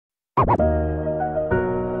Your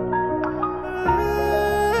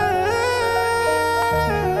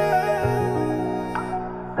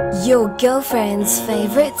girlfriend's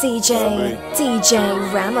favorite DJ,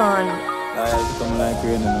 djRamon. I come like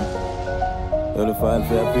rain, you know. You'll fall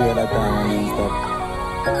for a period of time and then stop.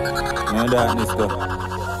 No darkness stuff.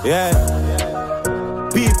 Yeah.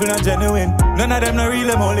 People not genuine. None of them not real,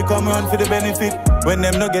 them only come around for the benefit. When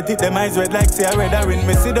them no get it, them eyes red like say I red a ring.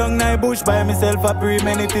 Me sit down in bush by myself, I pray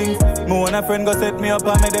many things. Me want a friend go set me up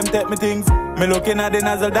and make them take me things. Me looking at the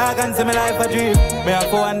nozzle dog and see me life a dream. Me a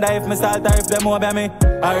go and die if me start or if them over me.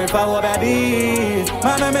 Or if I over these.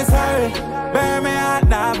 Mama, me sorry. Bury me heart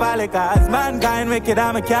now valley cause mankind wicked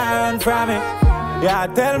and me can't run from it. Yeah,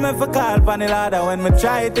 tell me for call pan the ladder when me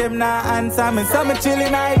try it him now answer me. So me chillin'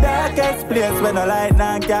 in the darkest place when no light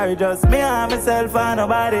now carry just me and myself and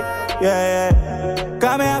nobody. Yeah.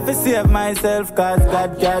 Come me have to save myself cause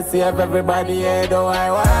God can't save everybody. Yeah, do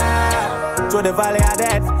I want through the valley of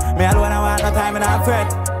death. Me alone I want no time and I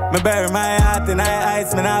fret. Me bury my heart in the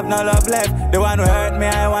ice, me have no love left. The one who hurt me,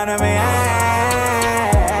 I wanna me.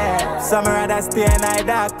 Some rather stay in a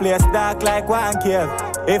dark place, dark like one cave.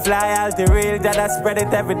 If loyalty real, just spread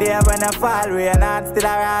it every day when I fall. We are not still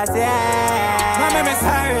around, yeah. Mama, me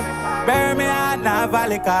sorry. Bury me heart now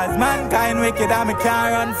valley cause mankind wicked and me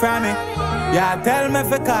can't run from it. Yeah, tell me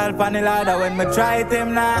for call pan the ladder when me try it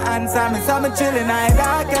him now answer me. So me chillin' in the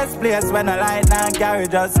darkest place when the light now carry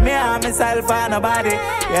just me and myself and nobody.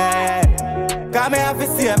 Yeah. Cause me have to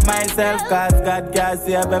save myself cause God can't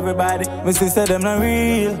save everybody. Me sister them not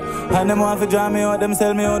real and them want to draw me out. Them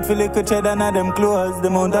sell me out for liquor cheddar and them clothes. The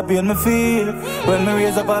amount of pain me feel when me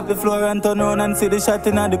raise up off the floor and turn around and see the shot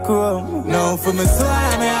in the chrome. No for me soul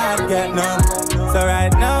and me heart get numb. So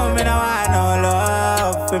right now me no want no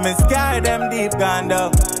love. For me scare them deep gone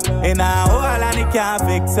down in a hole and it can't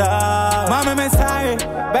fix up. Mama me sorry,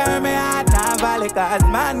 bury me heart now valley cause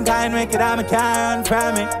mankind wicked and me can't run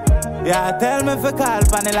from it. Yeah, tell me for call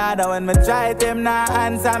pan the ladder when me try it him now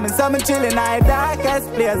answer me. So me chillin' in the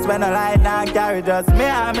darkest place when the light now carry just me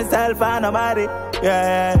and myself and nobody.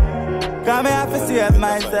 Yeah, cause me have to save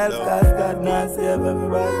myself cause God not save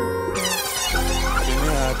everybody. Me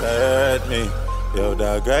heart hurt me. Yo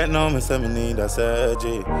dog, right now me say me need a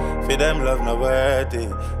surgery. For them love no worthy.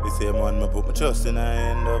 The same one me put my trust in I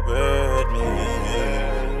end up hurt me.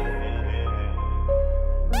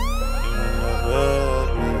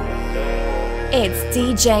 It's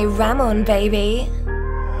djRamon, baby.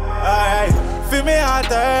 Alright, feel me heart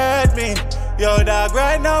hurt me. Yo dog,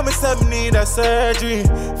 right now me say me need a surgery.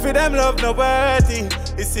 For them love no worthy.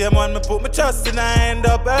 The same one me put my trust in I end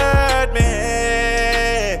up hurt me.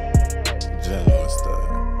 General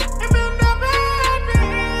style. It end up hurt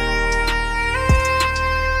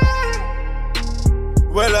me.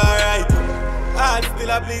 Well alright. Heart still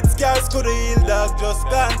a bleed, scars could heal, dog. Just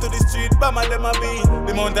gone to the street, bama them a beat.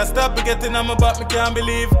 The amount of stop me getting on my back, me can't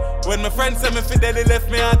believe. When my friends say me fit, they left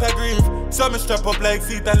me out of grief. So me strap up like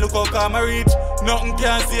seat and look how calm I reach. Nothing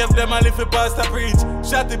can save them, I live for past a preach.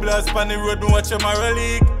 Shotty blast on the road, me watch them a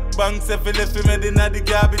relic. Banks if you left me in the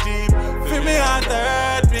garbage heap. Feel me heart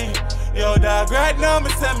hurt me. Yo dog, right now me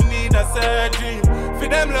say me need a surgery. For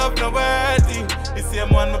them love no worthy. The same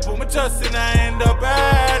one me put my trust in, I end up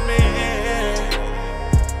hurt me.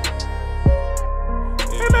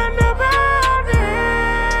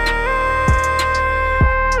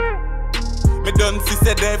 Me done see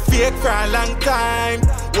say they fake for a long time.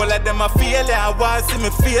 All of them a fail, I want see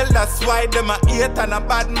me fail. That's why them a hate and a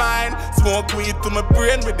bad mind. Smoke weed to my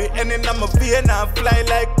brain with the end in my vein. I fly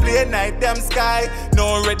like plane, night them sky.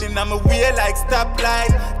 No ready in my way like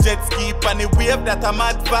stoplight. Jet ski on the wave that I'm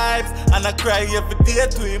mad vibes. And I cry every day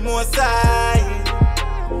to him outside.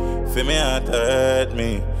 Feel me heart hurt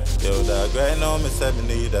me. Yo dog, right now me say me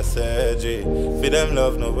need a surgery. For them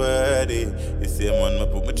love no worthy. The same one me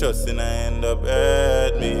put my trust in I end up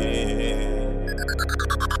hurt me.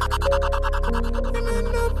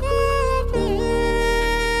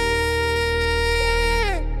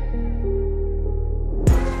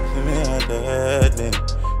 Feel me heart hurt me.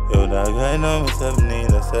 Yo dog, right now me say me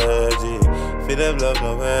need a surgery. For them love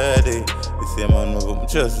no worthy. The same one me put my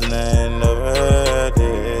trust in I end up hurt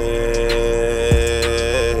me.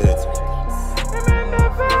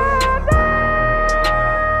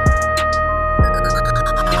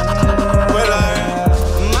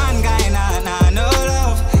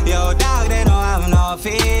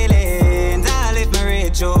 Feelings, I lift my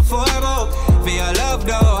rich for both. For your love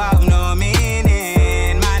don't have no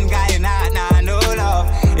meaning. Man, guy, not no love.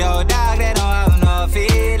 Yo, dog, they don't have no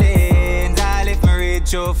feelings. I lift my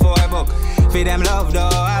rich for both. For them love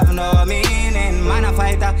don't have no meaning. Man a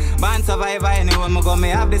fighter, man can survive anywhere me go, me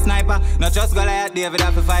have the sniper. Not just Goliath, David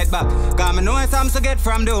have to fight back. Cause me know some to get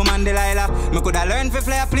from the woman Delilah. Me coulda learn to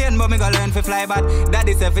fly a plane, but me go learn to fly back.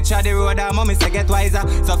 Daddy say fi try the road, and mommy say get wiser.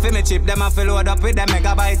 So fi me chip them and fi load up with them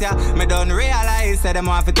megabyte, yeah. Me don't realize, say them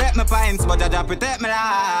want fi take my pints, but I just protect my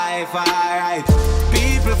life, alright.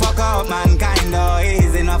 People fuck up mankind, though,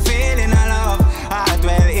 easy no feeling of love. Heart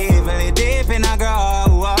well evilly deep in a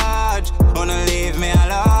grudge. Wanna leave me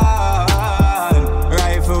alone.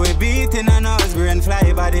 Rifle we beating on us, brain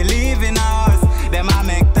fly body leaving us. Them a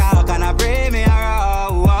make talk and a pray me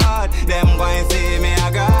around. Them going see me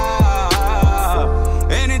a go.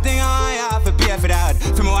 Anything I have to pay for that.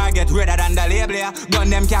 For me I get redder than the label, yeah. Gun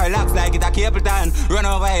them carry locks like it a Capleton. Run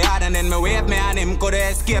over hard and then me wave me and him could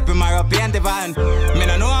escape him or paint the van. Me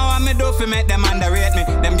no know what me do for make them underrate me.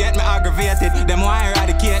 Them get me aggravated, them want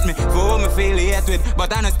eradicate me. For who me feel hate with,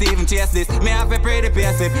 but I no Steven chase this. Me have to pray the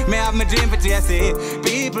pace it, me have my dream for chase it.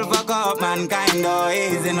 People fuck up mankind, though,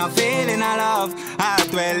 easy no feeling of love.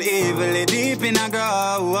 Heart well evilly deep in a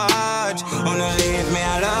grudge. Wanna leave me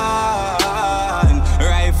alone.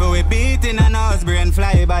 Rifle we beating on us, brain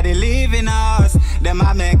fly body leaving us. Them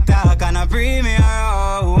a make talk and a bring me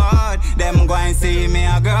around. Them go and see me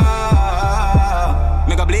a go.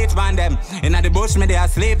 Me go bleach man them. Inna the bush me they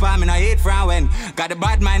asleep and me no eat from when. Got the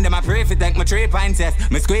bad mind them I pray fi take my 3 pints, yes.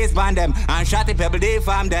 Me squeeze pan them and shot the pebble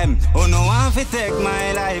deform them. Oh no one fi take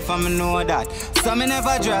my life and me know that. So me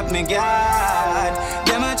never drop me guard.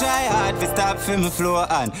 Them a try hard fi stop fi me flow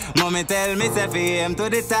on. Mommy tell me say fi aim to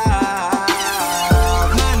the top.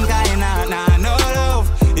 Mankind nah no love.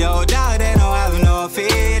 Yo dog they no have no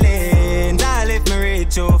feelings. All if me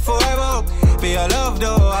reach you for a book. For your love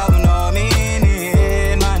though have no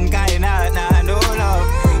meaning. Mankind nah no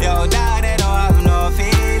love. Yo dog they don't have no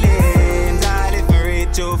feelings. All if me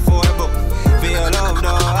reach you for a book. For your love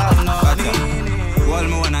though have no meaning. Wall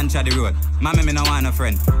me one and chat the road. Mommy me no want no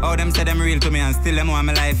friend. How them say them real to me and still them want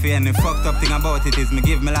my life here. And the fucked up thing about it is me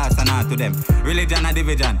give me last and all to them. Religion a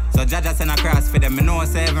division, so Jaja send a cross for them. Me know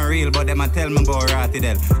say even real, but them a tell me about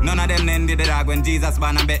Ratidel. None of them then did the dog when Jesus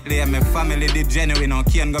born a Bethlehem. My family did genuine, no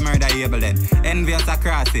Cain go murder Abel then. Envious a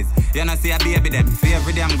crosses, you know see a baby them. For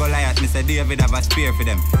every day I'm Goliath, me say David have a spear for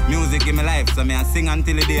them. Music give me life, so me a sing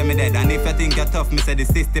until the day me dead. And if you think you're tough, me say the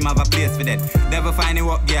system have a place for that. Devil find the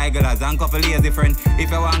work Gyal and couple lazy friend. If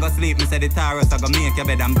you want go sleep, me say the Taurus I go make your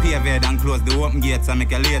bed and pay bed and close the open gates and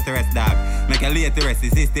make a late rest, dog. Make a late rest, the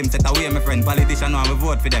system set away, my friend. Politician want we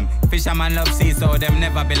vote for them. Fisherman love sea, so them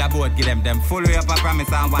never build a boat, give them. Them full way up a promise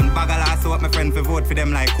and one bag of last hope, my friend, for vote for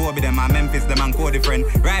them like Kobe them and Memphis them and Cody friend.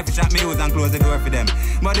 Rifle shot me use and close the door for them.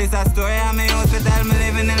 But it's a story I'm used to tell me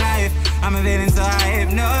living the life. I'm feeling so hype,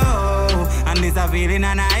 no. And this a feeling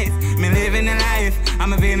a nice. Me living the life.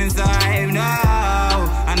 I'm feeling so hype, no.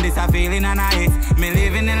 And this a feeling a nice. Me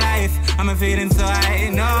living the life. I'm feeling so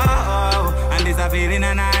hype, no. And this a feeling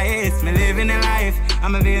a nice. Me living the life.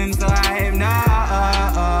 I'm feeling so hype, no.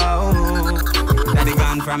 Daddy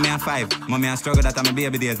gone from me at 5. Mommy I struggle that I'm a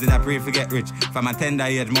baby days. Did I pray for get rich? From a tender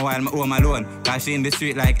age, my while my home alone. Cause she in the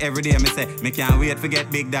street like every day me say, me can't wait for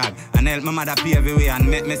get big dog. And help my mother pay every way and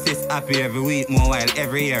make me sis happy every week, more while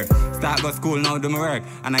every year. Start go school now do my work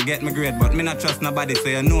and I get my grade. But me not trust nobody, so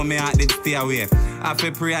you know me heart did stay away.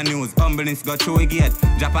 After prayer news, humbleness got through a gate.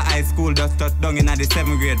 Drop a high school, just touch down in the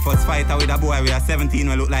 7th grade. First fighter with a boy, we are 17,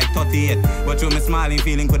 we look like 38. But through me smiling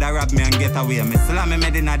feeling could have robbed me and get away. Me slam me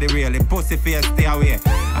made in the real, the pussy face stay away.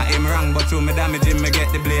 I am wrong, but through me damage him, me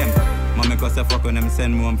get the blame. Mommy cause I fuck when them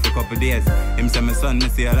send me home for a couple days. Him say my son, me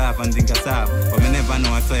see a laugh and think I soft. But me never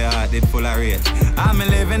know I saw your heart did full of rage. I'm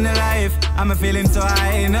living the life, I'm feeling so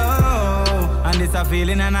high, no. And this a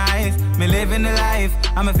feeling a nice. Me living the life,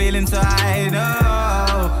 I'm feeling so high, no.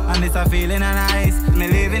 And this a feeling a nice. Me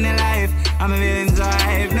living the life, I'm feeling so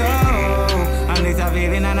high, no. And this a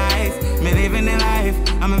feeling a nice. Me living the life,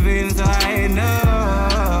 I'm feeling so high, no.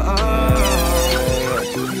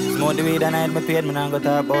 Smoke the weed and I had my pain, me not go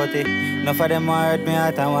talk about it. Enough of them want hurt me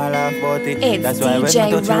heart and want laugh about it. It's that's why when me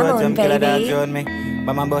touch the road, them kill a dog drown me.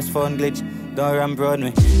 But my bus phone glitch, don't run broad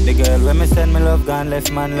me. The girl when me send me love gone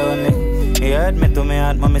left man lonely. He hurt me to me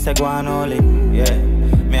heart, mommy say go on only. Yeah,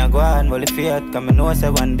 me a go on, well if it, cause me know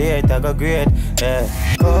say one day it a go great. Yeah,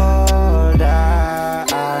 hold on,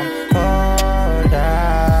 hold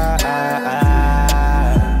on.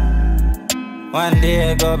 One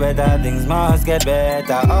day go better, things must get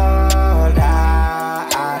better. Hold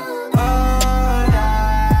on, hold on.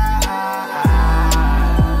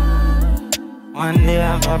 One day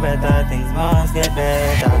I go better, things must get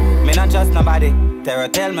better. Me not trust nobody. Terror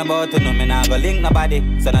tell me about to know me not go link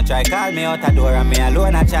nobody. So no try call me out a door and me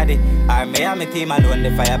alone a chatty. Or me and me team alone, the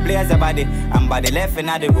fire blaze a body. And body left in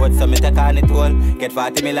the road, so me take on it all. Get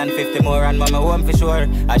 40 million, 50 more and mama home for sure.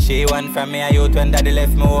 I she one from me a youth when daddy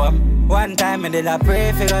left me home. One time me did a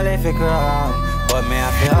pray for go left it wrong. But me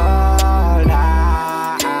have to hold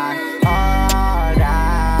on, hold on.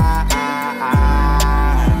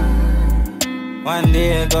 One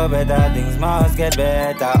day go better, things must get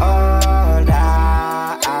better. Hold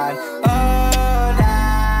on, hold on.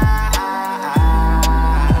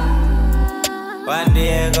 One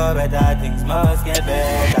day go better, things must get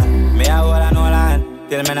better. Me a hold on, hold on.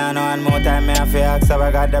 Till me nah know one more time, me a fi ask. So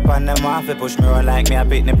I got up on them off, fi push me run like me a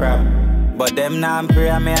pitney prop. But them nah pray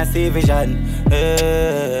and me a see vision.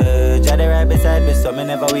 Jah dey right beside me, so me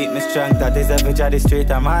never weak, me strong. That is every jah the street,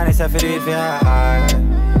 I'm honest, I fi do it for your heart.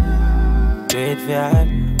 Do it for your heart,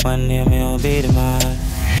 one day me will be the man.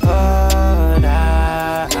 Hold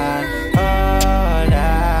on, hold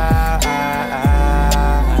on.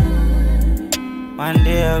 One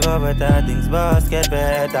day I go better, things must get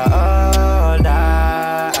better. Hold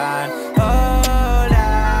on, hold on.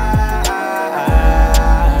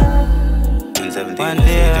 One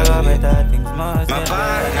day I go better, things must get better.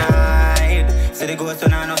 My paranoid, see the ghost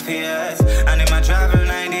on no fears. And in my travel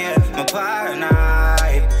 9 years, my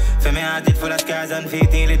paranoid. For me heart it full of scars and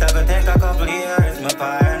feet till it go take a couple years. My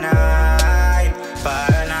paranoid,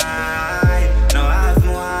 paranoid. No ask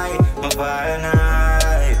me why, my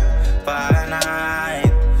paranoid,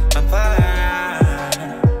 paranoid, my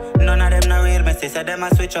paranoid. None of them not real, me say them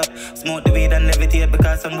a switch up. Smoke the weed and levitate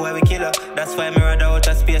because some boy we kill up. That's why me rather out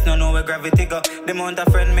of space, no know where gravity go. The amount of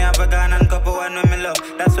friend me have a gun and couple one when me love.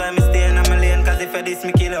 That's why me stay in my lane, cause if I this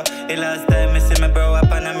me kill up. The last time me see me bro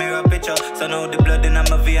up on a mirror picture. So now the blood in my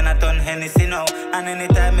vein I turn Hennessy now. And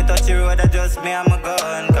anytime me touch the road I just me and my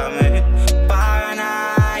gun. Come in,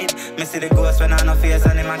 paranoid. Me see the ghost when I no face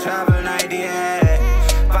and in my travel night, yeah.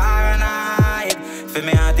 Paranoid. For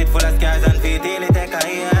me heart it full of scars and feet till it take a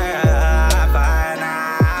year.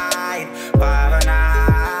 Paranoid,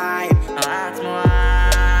 paranoid. No ask me why.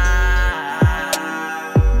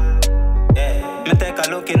 Yeah. Me take a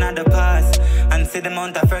look in at the past and see the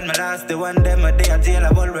amount of friend me lost. The one them a day a jail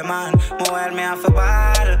a bull man. More while me have a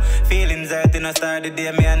ball. Feelings hurt in a start the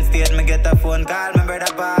day me on stage. Me get a phone call, my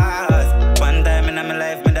brother pass. One time in my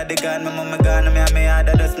life, me daddy gone, my mama gone. Me and me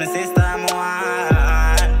other just my sister I'm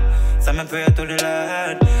one. So me pray to the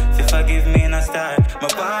Lord, if forgive me in a start. My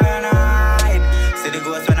paranoid, see the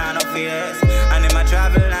ghost when I no fears. And in my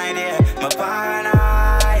travel night, yeah, my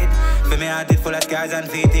paranoid. For me heart it full of scars and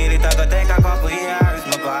feet till it a go take a couple years.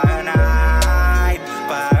 My paranoid,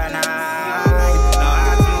 paranoid. No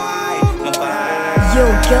ask me why, my paranoid.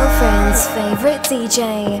 Your girlfriend's favorite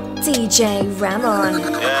DJ Ramon.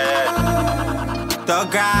 To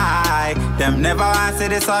cry, them never want see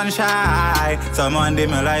the sunshine. Someone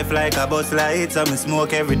dim my life like a bus light. So me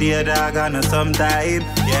smoke every day, dog, and sometime,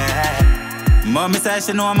 yeah. Mommy said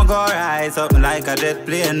she know I'ma go right. Something like a jet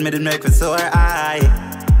plane, me did make me so high.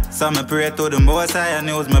 So me pray to the most high and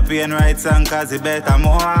use my pain right song, cause it better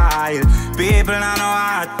more wild. People not know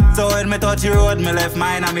what, so when me touch the road, me left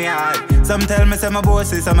mine and me heart. Some tell me say my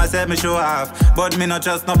bossy, some say me show off. But me not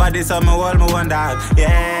trust nobody, so me hold me one dog.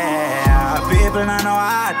 Yeah, people not know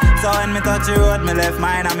what, so when me touch the road, me left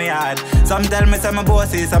mine and me heart. Some tell me say my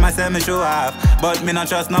bossy, some say me show off. But me not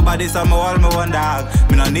trust nobody, so me hold me one dog.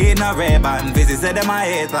 Me no need no Ray-Ban, visit say them I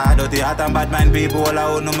hate for. Dirty heart and bad mind people, all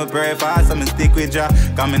I know me pray for. So me stick with ya,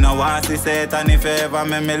 cause me no want to see Satan if ever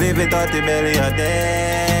me live it out the belly of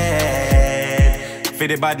death. For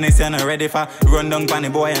the badness you not ready for. Run down pan the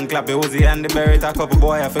boy and clap the Uzi and the Beretta. A couple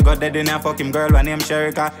boy I forgot dead in a fucking girl by name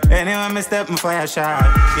Sherika. Anyway me step me fire shot,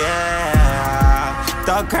 yeah.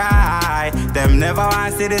 To cry, them never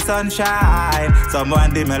want see the sunshine.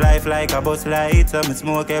 Someone dim my life like a bus light. So me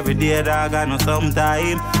smoke every day, dog, I know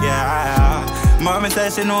sometime, yeah. Mommy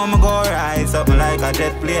says she know me go right. Something like a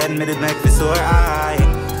jet plane, me did make me so high.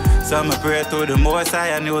 So me pray to the most high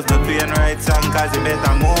and use the pain right song, cause it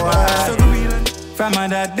better more. From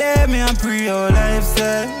that day, me and pray your life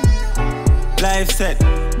set. Life set.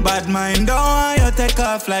 Bad mind don't want you take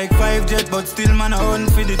off like 5 jet, but still man I own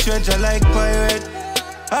for the treasure like pirate.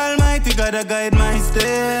 Almighty God I guide my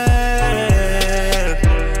step.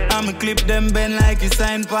 I'ma clip them bend like you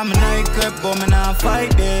sign for my night crap, but me not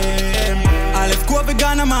fight them. I left COVID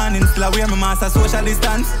Ghana man in still I wear my mask at social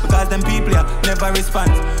distance because them people yeah, never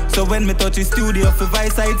respond. So when me touch the studio for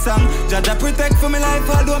Vice Side song, Jaja protect for me life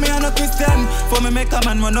although me a no Christian. For me make a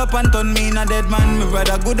man run up and turn me in a dead man. Me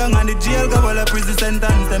brother go down on the jail go all a prison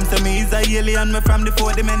sentence. Them say me is a alien, me from the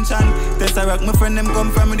 4th dimension. Tesseract my friend them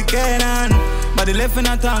come from the Canaan. Body left in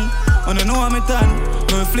a tongue, I don't know how me turn.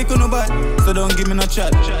 Me flick on no butt, so don't give me no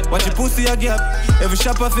chat. Watch your pussy a gap, every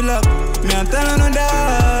shop I fill up. Me a tell no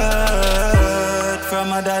that.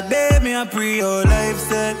 From a that day me a pre-oh life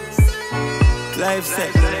set. Life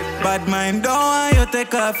set. Bad mind don't want you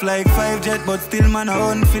take off like 5 jet, but still man I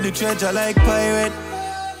own for the treasure like pirate.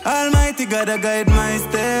 Almighty God a guide my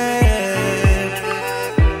step.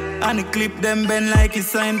 And the clip them bend like a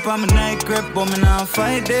sign for my night creep, but me nah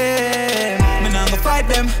fight them. Me nah go fight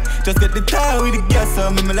them. Just get the tire with the gas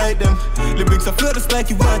on me like them. Lyrics are flow just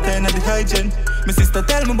like you water and the hygiene. My sister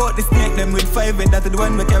tell me about the snake them with 5 head. That's the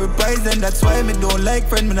one me carry poison. That's why me don't like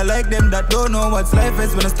friend. Me not like them that don't know what's life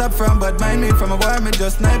is. When I stop from bad mind me from a war me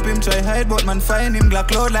just snipe him. Try hide but man find him. Black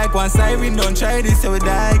cloud like one siren. Don't try this so we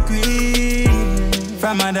die queen.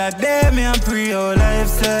 From a that day me a pre-oh life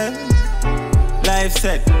set. Life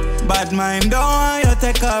set. Bad mind don't want you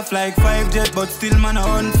take off like 5 jet, but still man I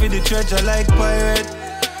own for the treasure like pirate.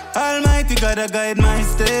 Almighty God a guide my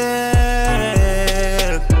step.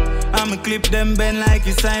 I'ma clip them bend like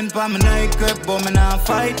you sign for my night creep, but me nah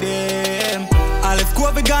fight them. I left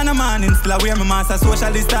COVID Ghana man in still I wear my mask at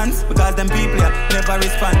social distance because them people yeah, never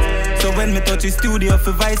respond. So when me touch the studio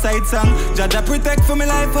for Vice Side song, Jaja protect for me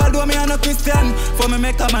life although me a no Christian. For me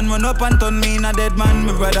make a man run up and turn me in a dead man.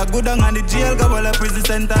 Me brother go down on the jail go all a prison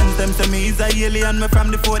sentence. Them say me is a alien, me from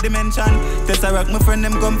the 4th dimension. Tesseract my friend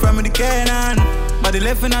them come from the Canaan. Body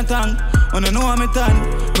left in a tongue, I don't know how me turn.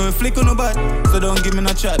 Me flick on no butt, so don't give me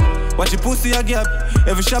no chat. Watch your pussy a gap,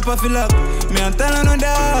 every shop I fill up. Me a tell no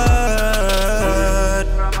that.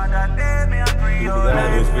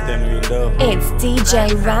 It's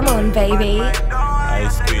DJ Ramon, baby.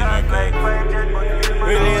 Ice cream record.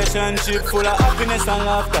 Relationship full of happiness and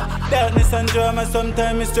laughter. Darkness and drama,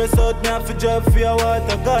 sometimes me stress out. Me have to drop for your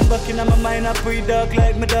water. Gone back in my mind, I pre-dark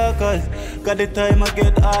like me darkers. Got the time I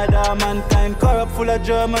get harder, mankind corrupt full of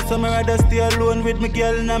drama. So me rather stay alone with me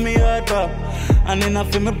girl in my heart back. And then I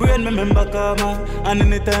feel my brain, me remember karma. And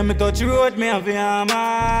anytime me touch the road, me have the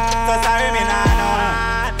armor. So sorry me nah know.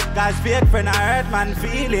 Cause fake friend I hurt man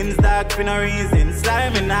feelings dark for no reason. Sorry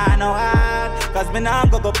me nah know hard. Cause me nah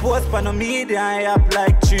go post for no media I up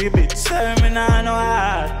like 3 bitch. Sorry me nah know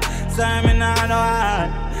hard. Sorry me nah know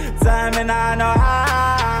hard. Sorry me nah know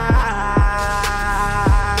hard.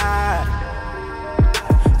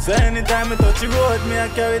 So anytime I touch the road, me I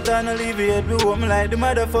carry it on alleviate. Blue home like the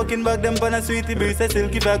motherfucking bag them pan a sweetie breeze. I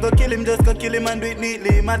silky if I go kill him, just go kill him and do it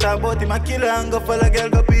neatly. Matter about him, I kill her and go follow girl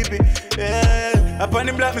go pee-pee. Yeah. Upon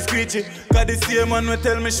him black me screechy. Cause the same man will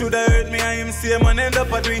tell me shoulda hurt me and him same man end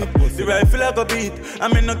up a dream. The rifle I go beat. I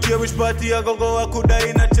mean no care which party I go I coulda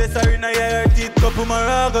in a chest or in a ear teeth. Couple my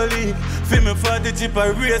ragga leave. Feel me 40 chip I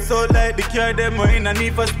race out like the car them or in a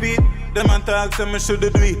need for speed. Them man talk so me shoulda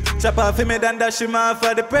do it. Chop off him head and dash him off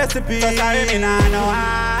for the precipice. Cause sorry me nah know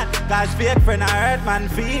hard. Cause fake friend I hurt man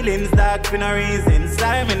feelings dark for no reason.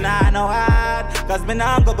 Sorry me nah know hard. Cause me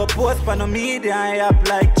nah go post for no media I up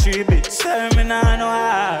like 3 bitch. Sorry me nah know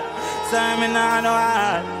hard. Sorry me nah know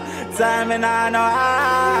hard. Sorry me nah know hard.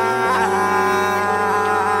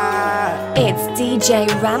 It's DJ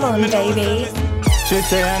Ramon, baby. She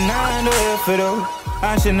say I nah do it for you,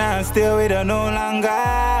 and she not stay with her no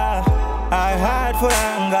longer. I hard for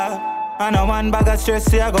anger, and a one bag of stress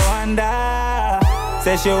she a go under.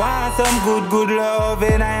 Say she want some good love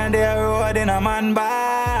in and the road in a man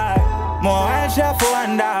bag. More and she for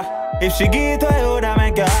wonder if she Geet Weh would I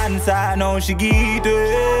make her answer. No she Geet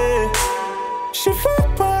Weh. She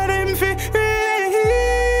fuck for him fi.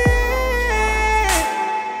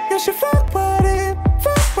 Yeah she fuck for him,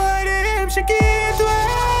 she Geet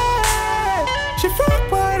Weh. She fuck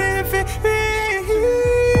for him fi.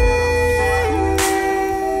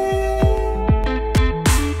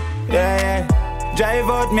 Yeah. Drive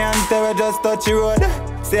out me and terror just touch the road.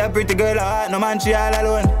 Say a pretty girl heart, no man she all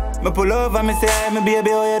alone. Me pull over, me say hi, me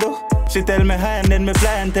baby, how you do? She tell me hi and then me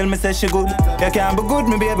fly and tell me say she good. You can't be good,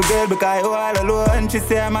 me baby girl, because you all alone. She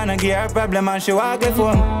say man I give her a problem and she walk her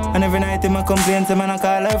phone. And every night in my complaints, man I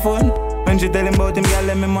call her phone. When she tell him about him, girl,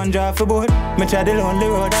 let me man drive for boat. Me try the lonely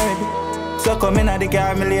road already. So come in at the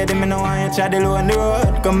car, me lady, me no want you try the lonely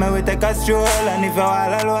road. Come here we take a stroll, and if you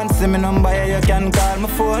all alone, see me number, you can call my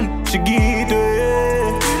phone. She Geet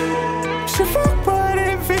Weh. She fuck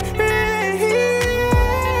body fi.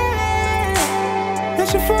 Yeah,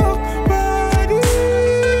 she fuck body.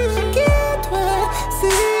 She Geet Weh.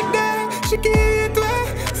 She Geet Weh,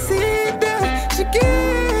 see that, she Geet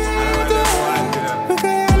Weh. Because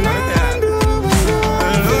I do.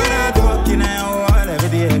 I'm not walking on wall every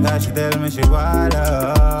day, cause she tell me she wanna.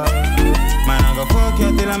 Man, I go fuck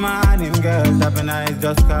you till I'm morning, girl. Tapping eyes,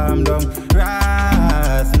 just calm down.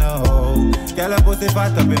 Ras, no. Girl, a pussy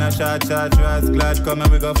fat up in a short, ras glad. Come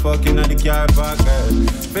and we go fuck in the car park, girl.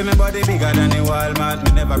 Feel me body bigger than the Walmart.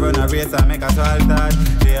 Me never run a race, I make a swallow that.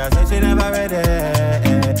 She a say she never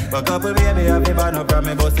ready. But couple baby, I be bad no from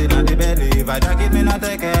me, bustin' on the belly. If I jack it, me not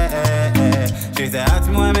take it. She say, ask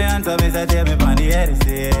me when me answer, me say, take me from the head,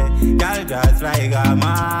 see. Girl, just like a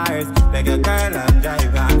Mars. Like a girl, I'm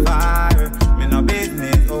drive on fire. Me no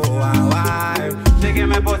business, oh, I wire. She give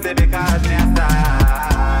me pussy because me a star.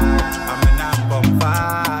 I'm in a bum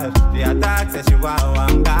fast. She attack, say she want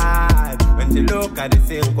one God. When she look at the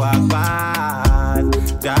silk walk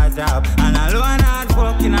past. Job, and alone not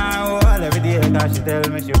fucking her wall every day, cause she tell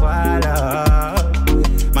me she wanna.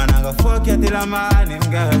 Man, I go fuck you till I'm morning,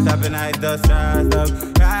 girl. Tapping eyes, just trust up.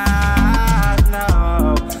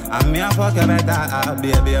 No. And me a fuck you better,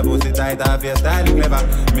 baby, a pussy tight, off your style clever.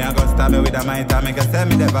 Me a go stab you with a mic and make her send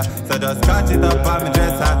me never. So just catch it up on me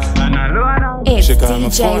dresser. And alone It's she call my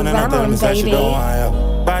phone and I tell me djRamon, say she baby. don't want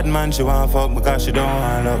you. Bad man, she want fuck because she don't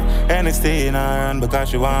want love. NXT in her hand because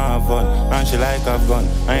she want fun. And she like a gun,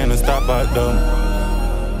 I ain't no stop her down.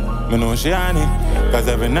 Me know she on it, cause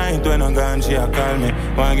every night when I'm gone she a call me.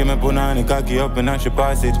 Wanna give me punani, cocky up and she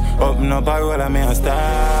pass it. Open up a roll and me a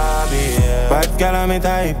stab it. Bad girl on me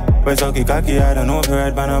type, but sucky cocky I don't know if you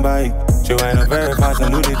ride on a bike. She wind up very fast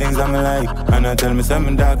and do the things I'm like. And I tell me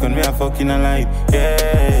something dark when me a fucking a light.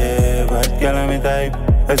 Yeah, bad girl on me type.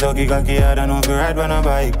 I sucky cocky hard, I know if you ride on a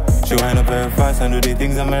bike. She wind up very fast and do the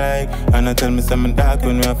things I'm like. And I tell me something dark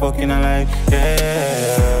when we are fucking alike.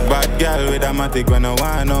 Yeah, bad girl with a matic when I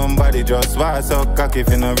want nobody. Just want so cocky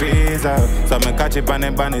for no reason. So me catch it on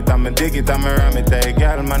the bonnet and me dig it and me ram it. Hey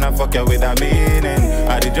girl, man I fuck you with a meaning.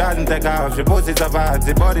 I the draws and take off, she pussy so fast,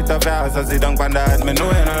 she body so fast. So she don't pan that, me know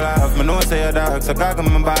you no laugh, me know say you dark. So cock on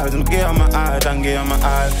my balls, me give her my heart and give her my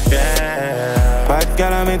all. Yeah, bad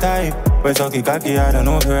girl on me type. When sucky cocky hard, I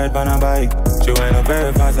know if you ride on a bike. She wind up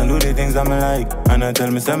very fast and do the things I'm like. And I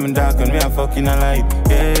tell me something dark when me a fucking a light.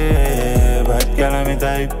 Yeah, bad girl on me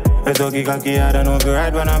type. When sucky cocky hard, I know if you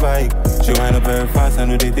ride on a bike. She wind up very fast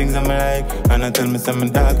and do the things I'm like. And I tell me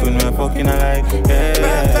something dark when me a fucking a light. Yeah,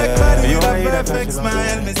 perfect body with a perfect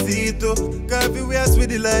smile, me see it too. Curvy waist with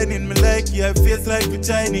the line in me like, yeah, face like a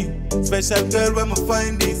shiny. Special girl when me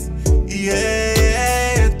find this.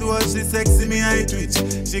 Yeah, to watch she sexy me I twitch.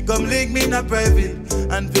 She come link me in a private.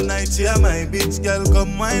 And tonight she a my bitch. Girl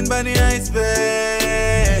come wine by the ice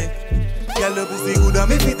bag. Girl the pussy good and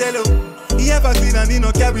me fit tell you. He ever clean and he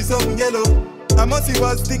no carry something yellow. I must see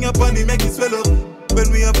what's thing up on it make it swell up.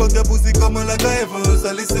 When we a fuck your pussy come on like a heaven.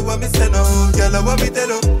 So listen what me say now. Girl I want me tell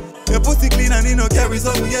you. Your pussy clean and he no carry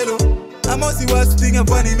something yellow. I must see what's thing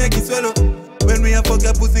up on it make it swell up. When we a fuck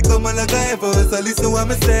your pussy come on like a heaven. So listen what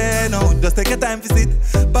me say now. Just take your time to sit.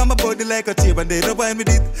 Palm my body like a chair and they don't mind with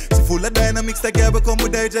it. She full of dynamics like I become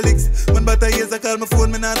with hydraulics. When butter years I call my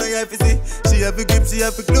phone, me nah know you see. She have a grip, she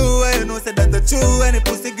have a glue. I know say that the true. Any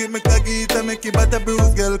pussy give me cocky it and make it butter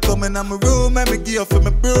bruise. Girl come in my room and me give her for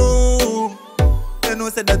me broom. I know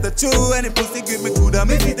say that the true. Any pussy give me good and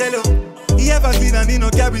me fit tell you. He ever clean and he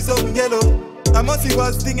no carry something yellow. I must see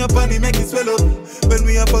what's thing up and he make it swell up. When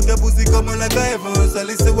we a fuck your pussy come on like a heaven. So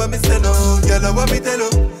listen what me say now. Girl I want me tell you.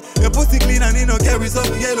 Your pussy clean and he no carry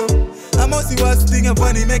something yellow. I must see what's thing up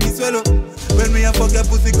and he make it swell up. When we a fuck your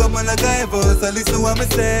pussy come on like a heaven. So listen what me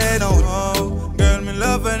say now. Oh, girl me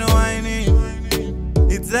love and whining.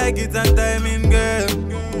 It's like it's on timing,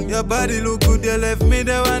 girl. Your body look good, you left me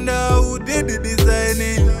there wonder who did the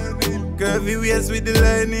designing. Curvy waist with the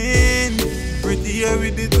lining. Pretty hair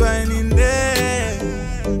with the twining there.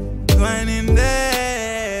 Twining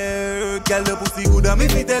there. Girl the pussy good and me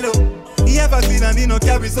fit tell you. He ever clean and he no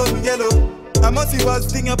carry something yellow. I must see what's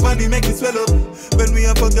thing up and he make it swell up. When we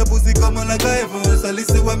a fuck your pussy come on like a heaven. So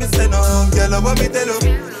listen what me say now. Girl I want me tell you.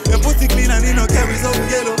 Your pussy clean and he no carry something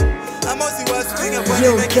yellow. I must see what's thing up and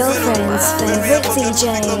he make it swell up. When we a fuck your pussy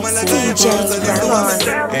come on like a heaven. So listen what me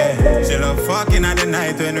say. Yeah, she love fucking at the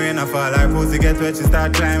night when rain a fall. Her pussy get wet, she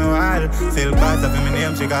start climbing wall. Silk pass up in my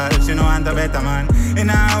name she call. She no want a better man. In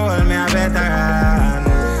her hole me a better run.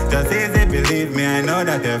 Just easy, believe me, I know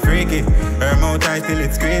that you're freaky. Her mouth tight till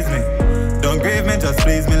it squeeze me. Don't grieve me, just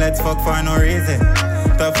please me, let's fuck for no reason.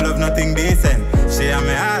 Tough love, nothing decent. She and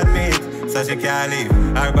me heartbeat, so she can't leave.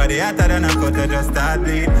 Her body hotter than a cutter, just start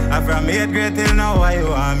bleed. I'm from 8th grade till now, why you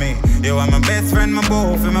want me? You are my best friend, my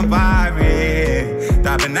boo, for my party.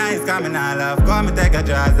 That be nice, coming all off, come and take a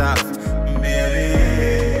jaws off.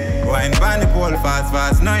 baby. Wine pan the pole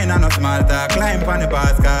fast, no in no small talk. Climb pan the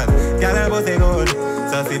pass cars, girl your pussy good.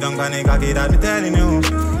 So sit down pan the cocky that me telling you.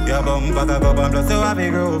 Your bum back a cup and plus so happy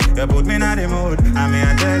groove. You put me in the mood, and me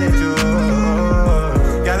a tell it you.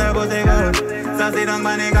 Girl your pussy good. So sit down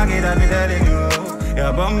pan the cocky that me telling you.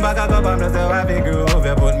 Your bum back a cup and plus so happy groove.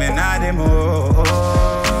 You put me in the mood.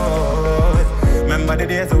 Remember the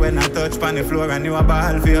days when I touch on the floor and you a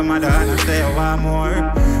ball for your mother and I say you want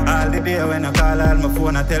more. All the day when I call all my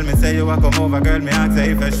phone and tell me say you a come over, girl, me ask her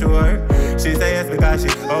if you're sure. She say yes because she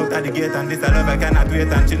out of the gate and this I love I cannot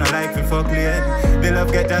wait and she no like to fuck late. The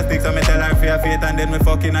love get just stick so me tell her for your fate and then me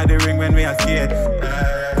fucking at the ring when we are skate.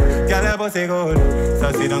 Girl, your pussy good,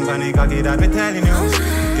 so sit down on the cocky that me telling you.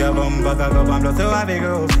 Your bum back a cup and plus so happy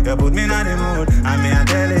groove. You put me in the mood and me a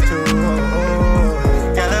tell it you.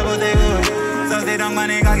 Girl, your pussy good. So sit down on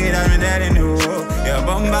the cocky that me telling you. Your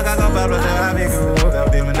bum back a cup plus a happy groove. Up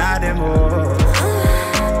them not them more.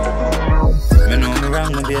 Me know me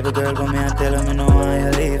wrong, my baby girl, but me I tell her me know why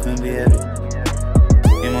you leave me, baby.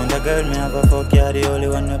 You want the girl me have a fuck, you're the only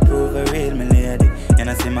one to prove a real me lady. You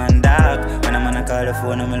know see man dark, when I'm gonna call the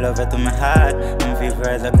phone and me love her to my heart. Me feel for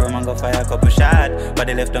as a chrome and go fire a couple shot, but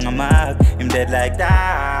they left on a mark, him dead like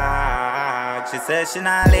that. She says she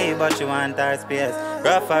not leave, but she want her space.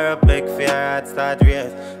 Rough her up, big for her heart start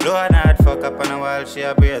race. Low and hard, fuck up on a wall, she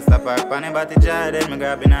a brace. Slap her on the body jar, then me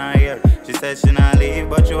grabbing her ear. She says she not leave,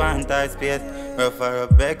 but she want her space. Rough her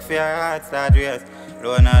up, big for her heart start race.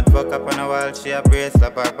 Low and hard, fuck up on a wall, she a brace.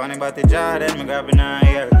 Slap her on the body jar, then me grabbing her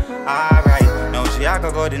ear. Alright, now she a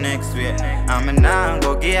go the next way. And me nah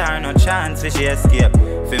go give her no chance if she escape.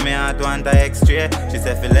 For me heart want her extra. She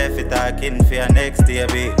said fi left it talking for her next day,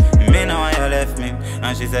 babe. Me know why you left me.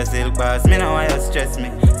 And she said still pass, me know why you stress me.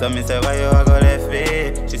 So me say why you a go left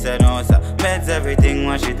me. She said no sir, meds everything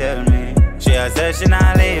what she tell me. She a say she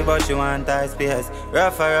not leave but she want her space.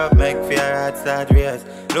 Rough her up, make for her heart start race.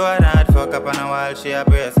 Low and hard, fuck up on a wall, she a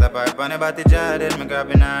brace. Slap her on the body jar, then me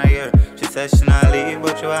grabbing her ear. She says she not leave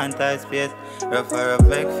but she want her space. Rough her up,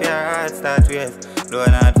 make for her heart start race. Low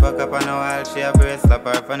and hard, fuck up on a wall, she a brace. Slap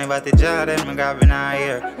her on the body jar, then me grabbing her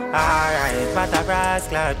ear. Alright, but a brass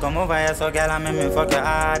clad, come over here so girl and make me fuck your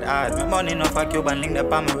hard. Me money no fuck you, but link the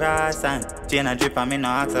on my ras and chain a drip and me no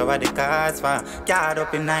ask her what the cost for. Card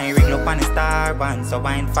up in night, ring up on the star band, so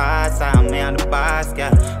wine fast and me on the boss,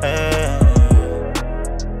 girl.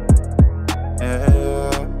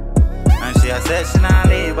 And she a said she not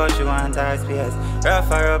leave, but she want her space. Rough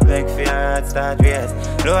her up, big for her heart start race.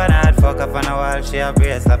 Low and hard, fuck up on a wall, she a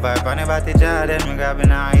brace. Slap her on the body jar, then me grabbing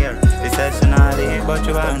her ear. She said she not leave, but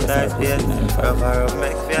she want her space. Rough her up,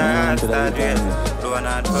 big for her heart start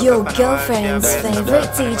race. Your girlfriend's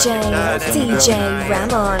favorite DJ, DJ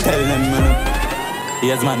Ramon. Tell them man,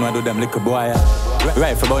 yes man, what do them little boy?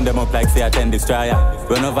 Right for burn them up like say I 10 destroyer.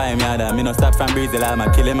 Run over him yada, me no stop from breezy like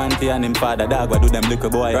I kill him auntie and him father dog. What do them little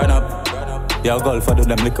boy? Run up, yo golf for do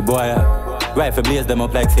them little boy. Right for blaze them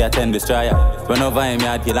up like say I 10 destroyer. Run over him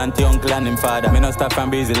yard, kill auntie, uncle and him father. Me no stop from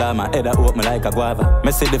breezy like my head up me like a guava.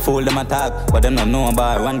 Me see the fool them attack, but them not know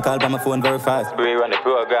about. One call by my phone very fast. Bree run the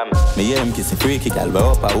program. Me hear him kiss a freaky gal, we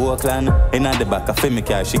up a Oakland. In at the back of me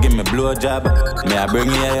car, she give me blow job. Me I bring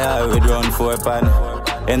here with round 4 pan.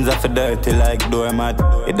 Ends up for dirty like doormat.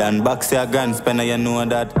 It done box your gun, spender, you know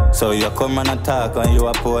that. So you come and attack and you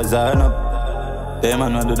a pose on up. Them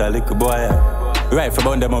man want do that little boy. Right for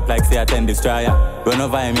burn them up like say I 10 destroyer. Run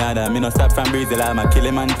over him yada, me no stop from breezy like I kill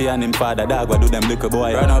him auntie and him father dog. What do them little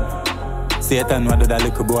boy? Run up, Satan what do that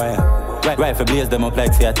little boy? Right for blaze them up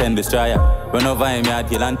like say I 10 destroyer. Run over him yard,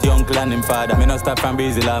 kill auntie, uncle and him father. Me no stop from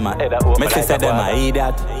breezy like my head up. Me say them I eat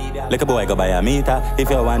that. Like a boy go buy a meter. If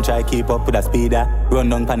you want try keep up with a speeder. Run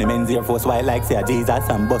down pan the men's Air Force white like say a Jesus.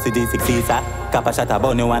 And bossy G6 Caesar. Kappa shot a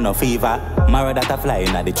bunny one no fever. Mara that a fly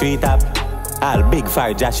in the treetop. All big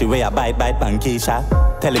fire Joshy way a bite pan Keisha.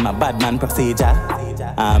 Tell him a bad man procedure.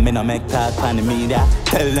 Me no make talk pan the media.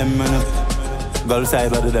 Tell them man. Gold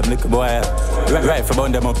side but do them little boy. Right for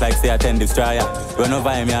burn them up like say a 10 destroyer. Run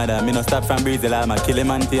over him yada, me no stop from breezy like I kill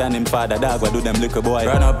him auntie and him father dog. What do them little boy?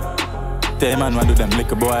 Run up, tell man what do them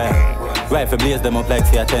little boy. Right for blaze them up like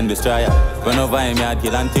say a 10 destroyer. Run over him yard,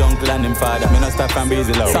 kill auntie, uncle and him father. Me no stop from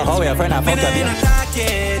breezy low. So how your friend a fuck up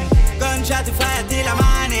here? Gunshot to fire till the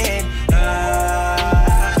morning.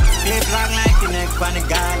 Clip long like the neck on the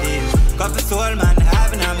garden. Couple soul man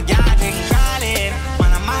having a garden crawling.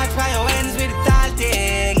 Man I march fire winds with the tall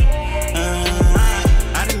thing.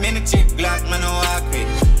 And the minute chick black man I walk with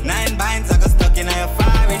 9 binds I got stuck in your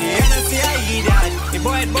fire with the NSC I eat that. The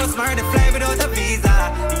boy bust murder fly without a visa.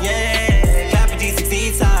 Yeah, clap a G6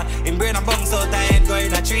 Caesar. Him brain a bum so tight go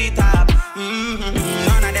in a treetop.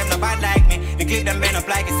 None of them no bad like me. clip them bend up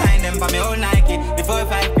like a sign them for me old Nike. The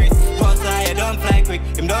 4-5 Chris, post high, don't fly quick.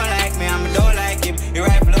 Him don't like me, I'm don't like him. He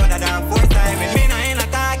rifle loader than 4 times. Me nah ain't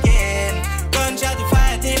attacking. Gunshot to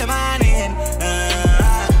fire till the morning.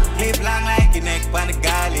 Clip long like your neck on the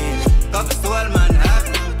garland. Cover soul man, have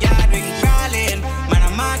no gathering crawling. Man, I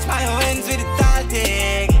march my hands with the tall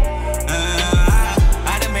thing.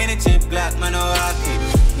 I done made a chip black, man, no walking.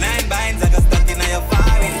 9 binds, I got stuck in your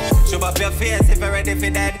forehead. Show up your face if you're ready for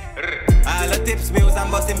dead. All the tips, bills,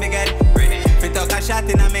 I'm busting big head. If you talk a shot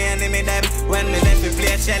in a me enemy them. When me left, we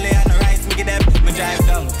play Shelly and the rice, me give them. Me drive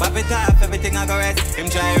down, pop it off, everything I go rest. Him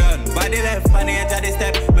try run, body left, on the edge of the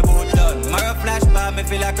step. Me boot done, marrow flash bar, me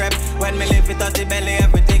feel a crap. When me lift it out the belly,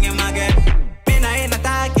 everything in my get. Me nah ain't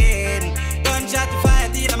attacking. Gunshot to fire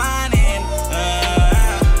till the morning.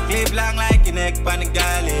 Clip long like your neck, on the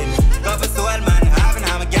garland. Cover soul man, having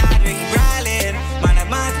I'm a gathering, brawling. Man, I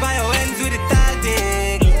march by your ends with the tall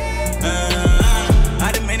thing.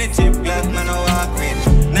 I done made a chip glass, man, I walk with.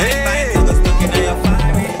 9 binds, I got stuck in your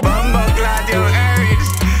fire. Bumbo glad you urge.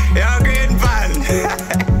 You're green pan.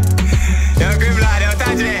 You're green blood, you're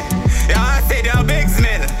touchy. You're see your big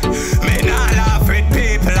smell. Me not laugh with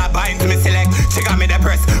people that binds me select. She got me the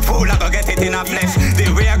press, fool I go get it in a flesh. The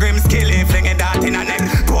way grim skilly, fling it out in a neck.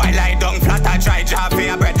 Boy lie down flat, I try drop for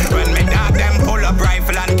your breath. When me dog them pull up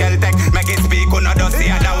rifle and Celtic. Make it speak, who no does the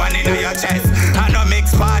other one in your chest. I no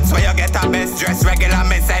mix parts where you get a best dress. Regular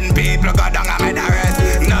me send people, go down and make the rest.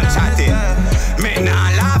 No chatting, me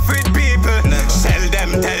nah laugh with people. Tell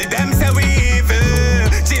them say we evil.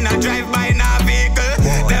 Gina drive by in a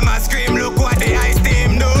vehicle. Them a scream, look what the ice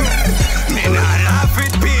team do. Me nah laugh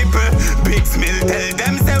with people. Big Smil tell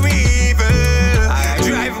them say we evil.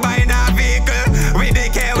 Drive by in a vehicle. With the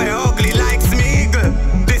care we ugly like Smeagol.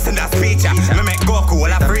 This and that speech, me make Goku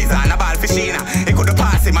all a freezer and a ball for Sheena. He could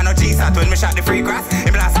pass him and no Jesus when me shot the free grass.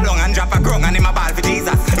 He blast along and drop a grung and him a ball for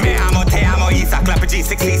Jesus. Me amo te amo Isa, clap a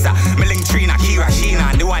G6 Lisa. Me link Trina, Kira,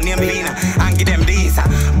 Sheena, and the one named Lena. And give them the Isa.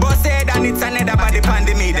 But say that it's another body pan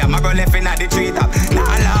the media. My bro left in at the tree top. Now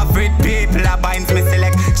I laugh with people that binds me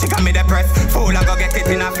select. She got me the press, fool I go get it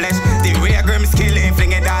in a flesh. The way grim skilly,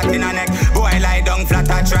 fling it out in a neck. Boy lie down flat,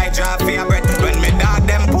 I try drop for your breath. When me dog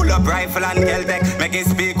them pull up rifle and Celtic. Make it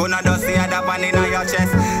speak, who no does the other one in your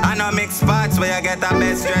chest. I know mix parts where you get a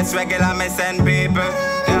best dress. Regular me send people.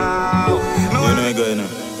 You know.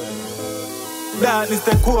 Darkness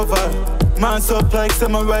take over. Man up like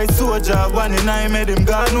samurai soldier. One in I made him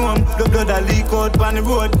gone home. The blood a leak out on the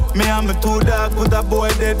road. Me and my 2 dog put a boy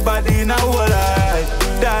dead body in a whole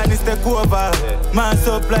life. Darkness take over. Man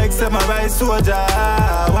up like samurai soldier.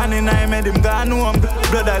 One in I made him gone home.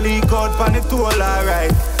 Blood a leak out on the toll,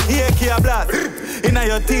 alright. AK a blast. Inna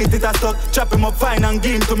your teeth it a stuck. Chop him up fine and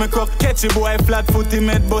give him to me crook. Catch a boy flat foot him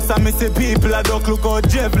head bust and me see people a duck. Look out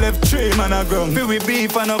Jeff left 3 man a ground. Feel we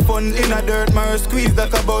beef and a fun in a dirt. Marrow squeeze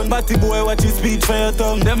like a bun. Batty boy watch his speech for your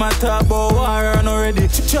tongue. Them a talk about war and already.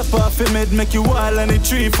 Chop off him head make you wall and the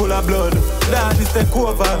tree full of blood. Darkness take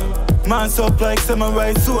over. Man up like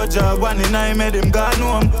samurai soldier. One in I made him gone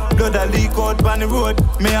home. Blood a leak out on the road.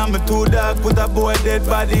 Me and my 2 dog put a boy dead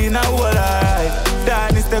body in a whole life.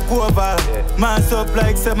 Darkness take over. Man up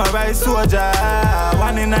like samurai soldier.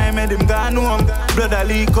 One in I made him gone home. Blood a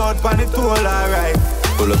leak out on the toll, alright.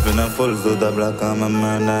 Pull up in a full suit of black and my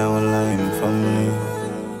man I online from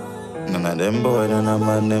me. None of them boy and a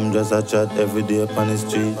man them just a chat every day upon the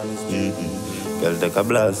street. Girl take a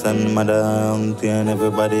blast and mother auntie and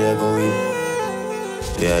everybody I go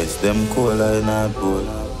with. Yeah, it's them cool like not cool.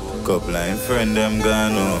 Couple line friend them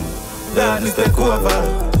gone home. Darkness take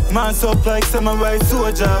over. Man up like samurai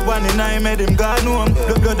soldier. One in I made him gone home.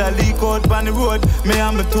 The blood a leak out on the road. Me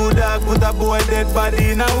and my 2 dog put a boy dead body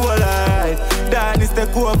in a whole life. Darkness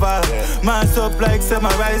take over. Man up like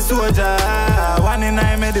samurai soldier. One in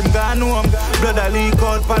I made him gone home. Blood a leak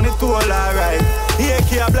out on the toll, alright.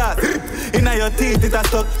 AK a blast. Inna your teeth it a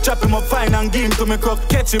stuck. Chop him up fine and give him to me crook.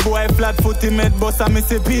 Catch a boy flat foot him head bust and me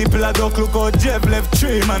see people a duck. Look out Jeff left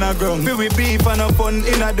 3 man a ground. Feel we beef and a fun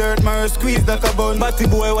in a dirt. Marrow squeeze like a bun. Batty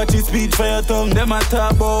boy watch his speech for your tongue. Them a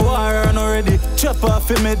talk about war and already. Chop off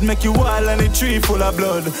him head make you wall and the tree full of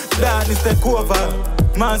blood. Darkness take over.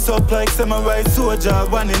 Man up like samurai soldier.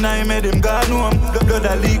 One in I made him gone home. The blood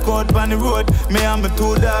a leak out on the road. Me and my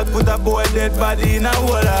 2 dog put a boy dead body in a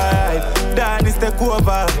whole life. Darkness take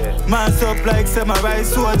over. Man up like samurai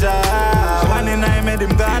soldier. One in I made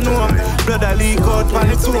him gone home. Blood a leak out on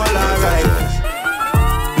the toll, alright.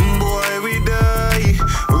 Boy we die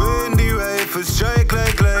when the rifle strike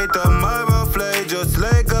like light. I'm a fly just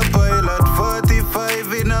like a pilot.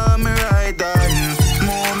 45 in on me right hand.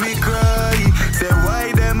 Mommy cry, say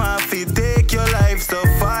why them have to take your life. So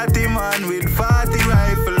 40 man with 5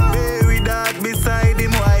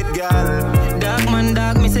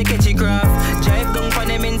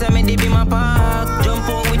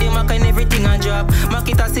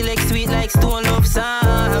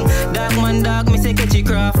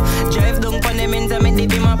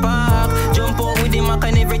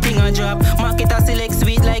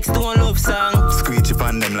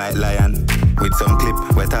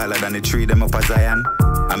 zip, wet taller than the tree, them up a Zion.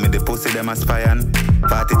 I mean the pussy, them a spying.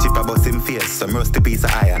 40 chip a bust him face, some rusty piece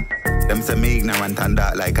of iron. Them say me ignorant and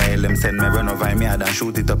that like I them send me run over me and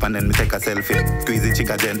shoot it up and then me take a selfie. Squeeze the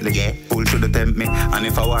chica gently, pull through the tempt me. And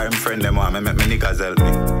if I were him friend, them want me make me niggas help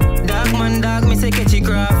me. Dark man, dog, me say catchy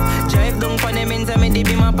craft. Drive down for them ends and me dip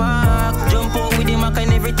in my park. Jump out with the mac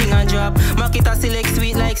and everything I drop. Mac it a select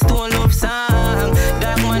sweet like Stone Love song.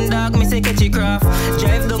 Dark man, dog, me say catchy craft.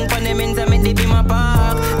 Drive down for them ends and me dip in my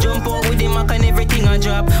park. Jump out with the mac and everything I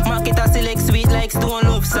drop. Mac it a select sweet like Stone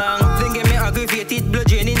Love song. Then get me aggravated, blood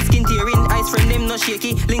draining, skin tearing. Ice friend them no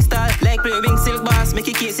shaky. Link style like playing silk bass. Make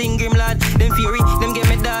it casing grim lad. Them fury, them get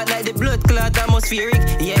me dark like the blood clot atmospheric.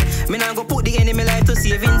 Yeah, me nah go put the enemy life to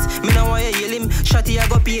savings. Me nah want you yell him. Shotty I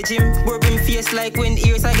go page him. Burp him face like when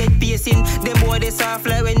ears I get piercing. Them boy they soft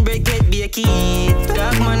like when bread get baked.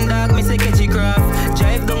 Dark man dog, me say catchy craft.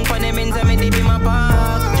 Drive down for them ends and me dip in my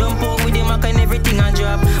park. Jump out with the mac and everything I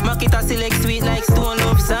drop. Mac it a select sweet like Stone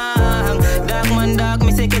Love song. Dark man dog,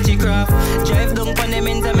 me say catchy craft. Drive down for them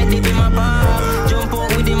ends and me dip in my park. Jump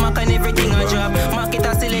out with the mac and everything I drop. Mac it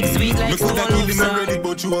a select sweet like Stone Love song.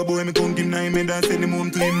 But you a boy, me tongue him now, me dance send him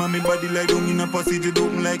home to him. And me body lie down in a passage, you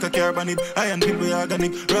dope me like a carbonate. Iron people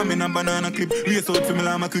organic, ramen and banana clip. Race out for me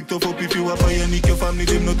llama, quick tough up if you a buy a nick. Your family,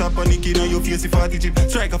 them not a panic in your face, 40 chip.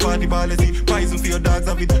 Strike a 40 policy, poison for your dogs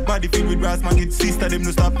of it. Body filled with brass maggots, sister, them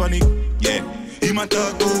no stop panic. Yeah. He my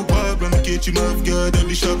talk go wild, when me catch him off guard at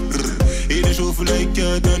the shop. He the show for like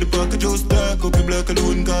yard, now the pocket just dark. Up the black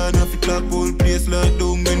alone, gone off the clock, whole place like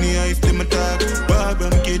down. When the eyes them attack, wild when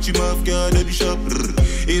me catch him off guard at the shop.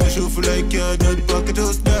 He the show for like yard, now the pocket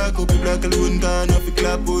just dark. Up the black alone, gone off the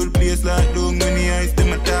clock, whole place like down. When the eyes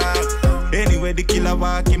them attack. Anyway, the killer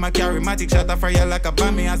walk, him a charismatic shot a fire like a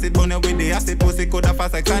bomb. I said, bunny with the acid, pussy coulda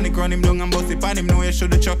fast like Sonic. Run him down and bust it on him. No, you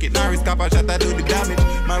shoulda chuck it. Now risk up a shot, I do the damage.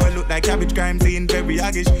 Mara look like cabbage, crime scene, very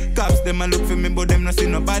aggish. Cops, them a look for me, but them not see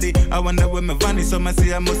nobody. I wonder where me vanish, some I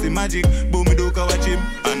say I must see magic. Boom, me do watch him.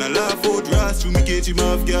 And I laugh out, ras, through me catch him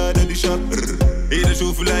off guard at the shop. He the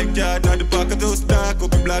show for like yard, now the pocket just dark.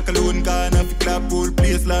 Up the black alone, gone off the clap, whole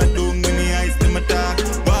place like down. When the eyes them attack,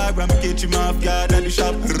 bar, me catch him off guard at the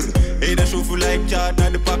shop. He the show for like yard, now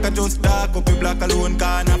the pocket just dark. Up the black alone,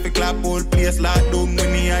 gone off the clap, whole place like down.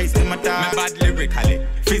 When the eyes them attack. Me bad lyrically,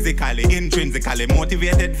 physically, intrinsically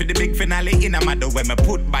motivated for the big finale. In a matter where me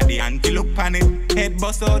put body and kill up on it. Head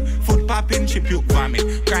bust out, foot popping, she puke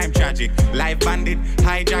vomit. Crime tragic, life bandit,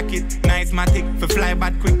 hijack it. Nice matic, for fly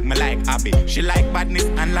bad quick, me like Abby. She like badness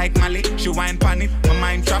and like Mali, she wine pan it, my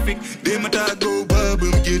mind traffic. They my talk go bob,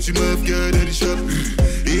 me get you off guard at the shop.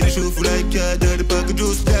 He the show for like yard, the pocket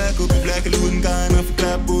just dark. Up the black alone, gone off the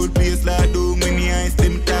clap, old place like down. When the eyes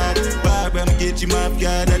them talk, bob, me get you off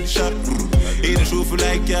guard at the shop. He the show for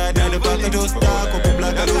like yard, the pocket just dark. Up the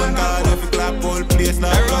black alone, gone off the clap, old place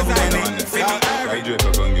like down.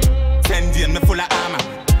 Send me full of armor.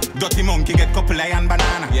 Dirty monkey get couple iron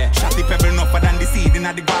banana. Yeah. Shotty pebble no than the seed in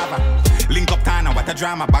the guava. Link up Tana, what a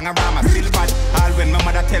drama, bang a rama. Still bad, all when my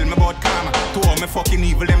mother tell me about karma. To all me fucking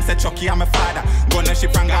evil, them say Chucky and my father. Gonna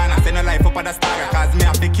ship from Ghana, send a life up at the star. Cause me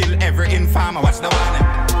have to kill every informer, watch the one.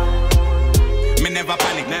 Me never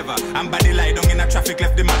panic, never. And body lie down in a traffic,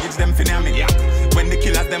 left the maggots, them finna me. Yeah. When the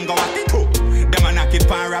killers, them go at it, them a knock it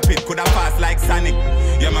pan rapid, coulda pass like Sonic.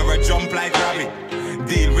 Yeah, me jump like rabbit.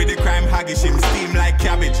 Deal with the crime, haggish him, steam like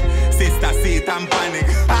cabbage. Sister, see it and panic.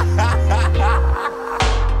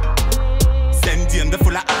 Send him the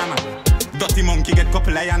full of armor. Dirty monkey get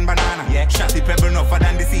couple iron banana. Yeah. Shotty pebble no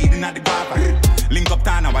than the seed in the guava. Link up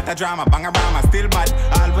Tana, what a drama, bang a rama. Still bad,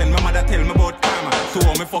 all when my mother tell me about karma. To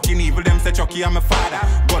all me fucking evil, them say Chucky and my father.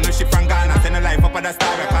 Gonna ship from Ghana, send a life up at the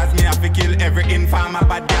star. Cause me have to kill every informer.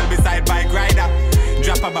 Bad girl beside bike rider.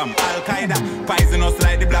 Drop a bomb, Al-Qaeda. Poisonous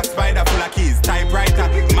like the black spider. Full of keys, typewriter.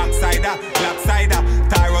 Max cider, black cider.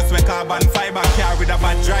 Tyros with carbon fiber. Car with a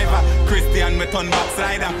bad driver. Christian with ton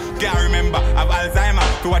backslider. Can't remember, have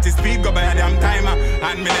Alzheimer. To watch his speed go by a damn timer.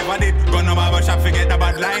 And me never did. Gonna barber shop, forget the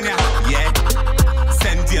bad line, yeah.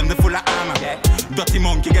 Send him the full of armor. Yeah. Dirty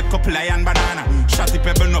monkey get couple iron banana. Shotty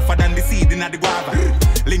pebble no than the seed in the guava.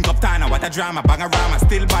 Link up Tana, what a drama, bang a rama.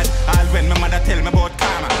 Still bad, all when my mother tell me about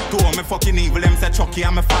karma. To all me fucking evil, them say Chucky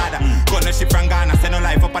and my father. Gonna ship from Ghana, send no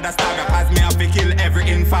life up at the star. Cause me have to kill every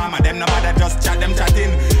informer. Them no bother just chat, them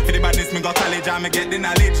chatting. For the badness, me go college and me get the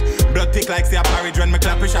knowledge. Blood thick like say a porridge when me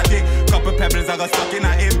clap a shotty. Couple pebbles I got stuck in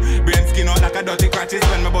a him. Brain skin out like a dirty crutches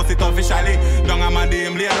when me bust it officially. Down a man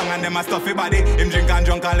him lay down and them a stuffy body. Him drink and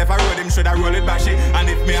drunk and left a road, him shoulda roll it bashy. And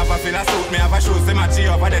if me have a feel a suit, me have a shoes, say matchy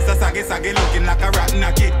up. There's a saggy looking like a rotten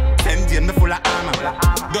kid. Send in me full of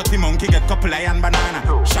armor. Dirty monkey get couple iron banana.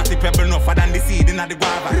 Shotty pebble no for than the seed in the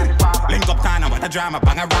guava. Link up Tana, what a drama,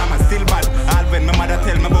 bang-a-rama. Still bad, all when my mother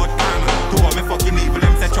tell me about karma. Two of me fucking evil,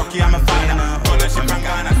 them say Chucky, I'm a father. Scholarship from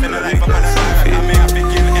Ghana, send a life up on the river. I may have to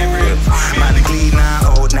kill every man clean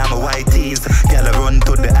out, now my white tees. Girl I run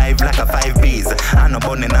to the hive like a 5 B's. And a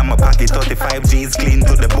bun in my pocket, 35 G's. Clean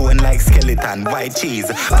to the bone like skeleton, white cheese.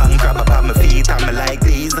 Bang crab up on my feet, I'm like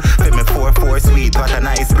these. Feel me 4-4 sweet, what a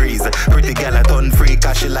nice breeze. Pretty girl I turn free,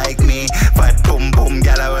 cause she like me. Fat boom boom,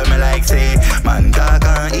 girl I wear me like say. Man dark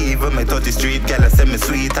and evil, me touch the street. Girl I say me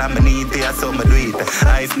sweet, and me need it, so me do it.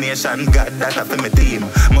 Ice Nation, God that I for me team.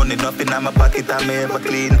 Money nothing in my pocket, I'm ever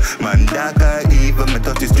clean. Man dark and evil, me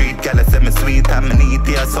touch the street. Girl I say me sweet, and me need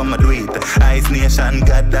it, so me do it. Ice Nation,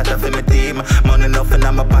 God that I for me team. Money nothing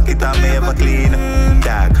in my pocket, I'm ever clean.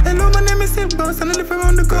 Dark. Hello, my name is Silk Boss and I live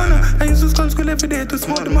around the corner. I used to school every day to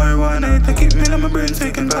smoke the marijuana. It keep me on my brain so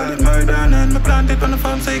you can call it marijuana. And me plant it on the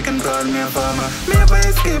farm so you can call me a farmer. Me have a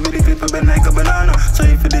escape with the clip of bend like a banana. So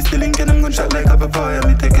if you this the link and I'm gonna shot like a papaya.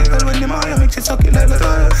 Me take a girl when the Maya make she suck it like a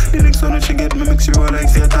tire. The next one that she get me make she roll like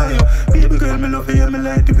say a tire. Baby girl, me love you, me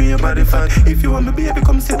like to be your body fat. If you want me baby,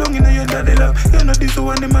 come sit down in your daddy lap. You're not this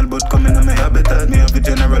one animal but come in on my habitat. Me have a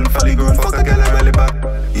general folly grown, fuck a girl I rally back.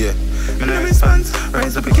 Yeah, me no response.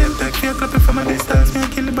 Rise up again, take fear, clap it from a distance. Me a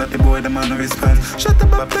kill the body boy, the man no response. Shut up,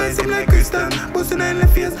 baptize him like Christian. Bustin' in the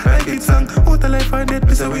face, like it song. Out of life or death,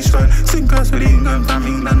 piece of wish one. Sing cross with England, from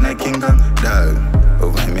England like King Kong. Dog,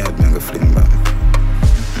 over me head, me go fling bam.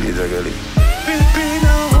 Please I got it. Pin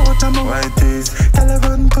out, out of my white tees. Tell I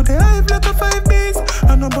run to the hive like a 5 B's.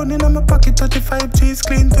 And I'm burning on my pocket, 35 G's.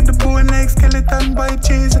 Clean to the bone like skeleton, white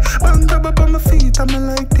cheese. Bang grab up on my feet, I'm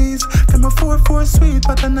like these. Them a 4-4 sweet,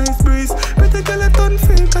 what a nice breeze. Pretty girl I turn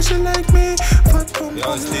free, cause she like me. Fat pump,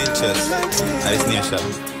 Yo, stay chest, Ice Nation.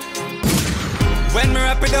 When me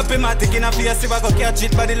wrap it up in my tick in a face, if I go catch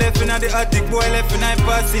it, body left in the attic, boy left in a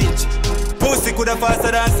passage. Pussy coulda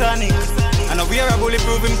faster than Sonic, and a wear a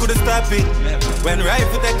bulletproof him coulda stop it. When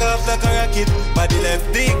rifle take off like a rocket, body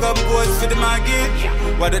left deep up goes for the mortgage.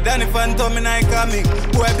 What the Danny Phantom in I comic,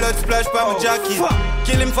 boy blood splash by my jacket.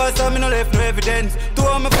 Kill him faster, me no left no evidence. Two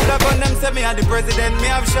of me full of gun, them say me are the president. Me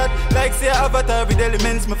have shot like say avatar with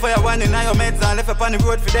elements. Me fire one in your meds and left up on the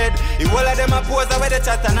road for dead. The whole of them a pose away the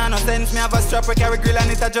chat and no sense. Me have a strap we carry grill and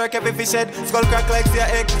it a jerk every fish head. Skull crack like say a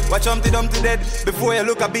egg, watch Humpty Dumpty dead. Before you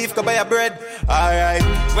look a beef, go buy a bread. Alright,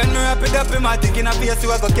 when me wrap it up in my tick in a face,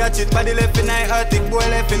 you a go catch it. Body left in I attic, boy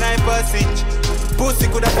left in I passage. Pussy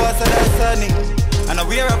coulda faster than Sonic, and a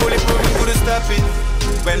wear a bulletproof him coulda stop it.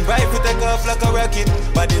 When rifle take off like a rocket,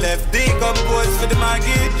 body left deep up goes for the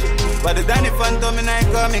mortgage. But the Danny Phantom in I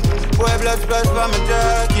comic, boy blood splash from my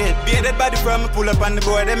jacket. Bearded body from me pull up on the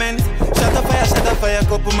board them ends. Shut a fire,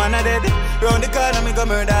 couple man a dead. Round the corner me go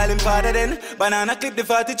murder all him father then. Banana clip the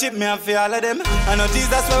 40 chip, me have for all of them. I know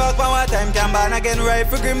Jesus will walk one more time, can ban again.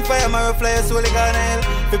 Rifle grim fire, my flyer solely gonna hell.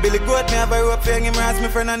 For Billy Goat, me have a rope for him, ras me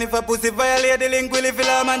friend. And if a pussy violate the link, will if he'll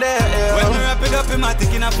arm there. When me wrap it up in my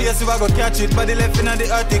tick in a face, you a go catch it. Body left in the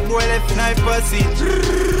attic, boy left in I passage.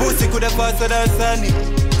 Pussy coulda faster than Sonic,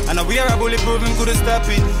 and a wear a bulletproof him coulda stop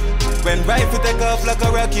it. When rifle take off like a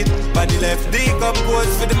rocket, body left deep up goes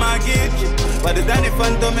for the mortgage. But the Danny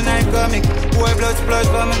Phantom in I comic, boy blood splash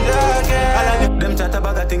from my jacket. Them chat a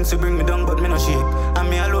bag of things to bring me down, but me no shake. And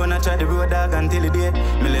me alone I try the road dog until the day.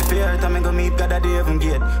 Me left here and me go meet God at the heaven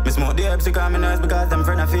gate. Me smoke the herbs to calm me nerves because them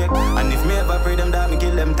friend are fake. And if me ever pray them that me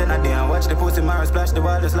kill them 10 a day. And watch the pussy marrow splash the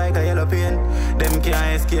wall just like a yellow paint. Them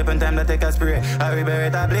can't escape in time to take a spray. I will bury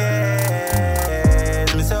it a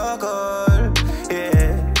blaze. Me so cold,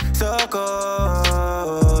 yeah, so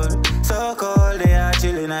cold, so cold. They are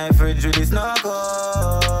chilling in a fridge with the snow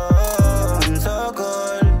cold. So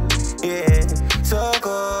cold, yeah, so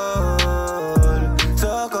cold,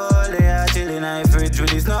 so cold. They are chilling in a fridge with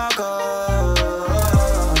the snow cold.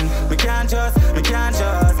 Me can't trust,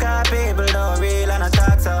 cause people don't real and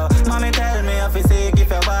attack so. Mommy tell me if you sick, if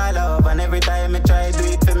you wild up. And every time me try do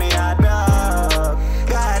it for me heart broke.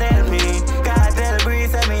 God help me, God tell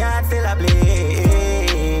breeze and me heart still a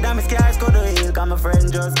bleed. And my scars could heal, cause my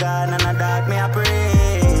friend just gone and I dark me a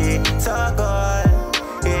pray. So cold,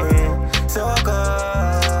 yeah, so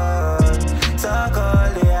cold, so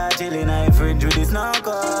cold. They are chilling in a fridge with the snow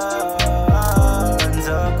cold.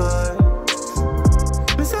 So cold,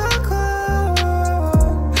 me so cold,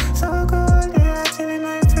 so cold. They are chilling in a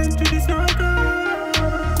fridge with the snow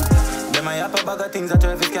cold. Them a yap a bag of things that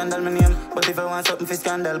try to scandal my name. But if I want something for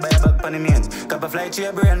scandal, buy a bag pan the main. Cup of flight to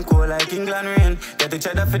your brain, cool like England rain. Get each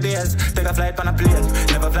other for days, take a flight on a plane.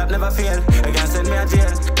 Never flap, never fail, you can't send me a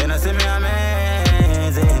jail. You know see me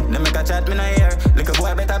amazing, them make a chat me no hear. Little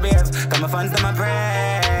boy better bear, my fans them a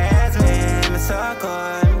praise me. Me so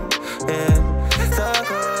cold, yeah, so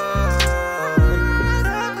cold.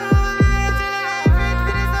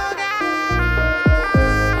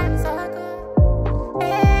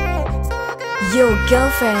 Your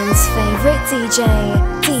girlfriend's favorite DJ,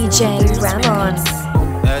 DJ Ramon.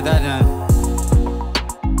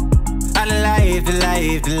 And the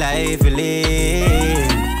life we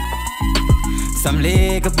live. Some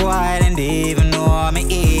little boy didn't even know me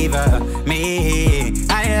either. Me. And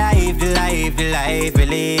the life we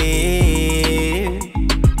live.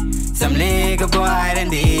 Some little boy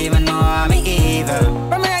didn't even know me either.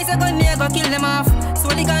 From my eyes I gun me, I go kill them off.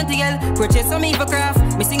 Slowly gone to hell, purchase some evil craft.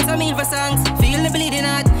 Me sing some evil songs, feel the bleeding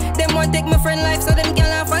heart. Them want take my friend life so them can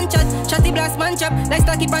laugh and chat. Chatty blast man chop, like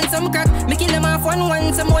stocky pan some crack. Me kill them off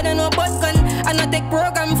one, some more than no butt gun. I not take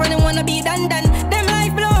program for them wanna be done. Them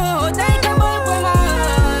life blow, like a bulb for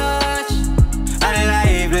much. And the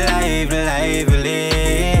life we live.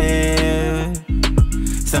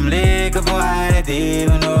 Some little boy that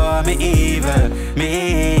even know me evil.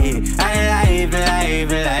 Me. And the life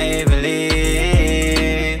we live.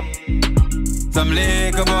 Some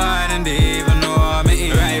little boy and even know me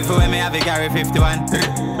evil. Rifle when me have a carry 51.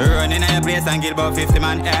 Running in a place and kill about 50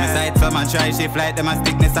 man. Beside some man try shift like them a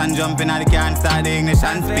stickness and jumping out the car and start the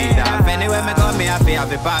ignition speed off. Anyway me come me happy have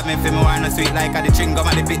the part me feel me want no sweet like a the chewing gum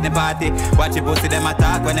at the picnic party. Watch it pussy them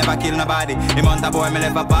attack when never kill nobody. The month of boy me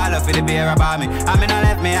left a ball up for the beer about me. I mean I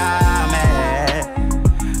left me army.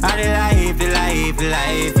 And the life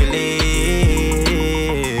we live.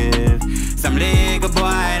 Some little boy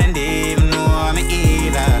and even know me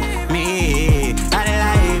either. Me. And the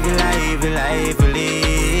life we live.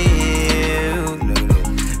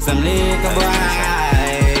 Some little boy.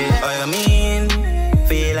 Oh you mean?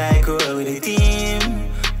 Feel like roll with the team.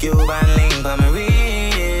 Cuban link on my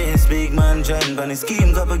wrist. Big man join on the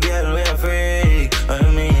scheme. Couple girl we a freak. Oh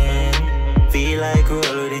you mean? Feel like roll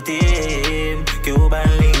with the team. Cuban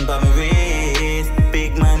link on my wrist.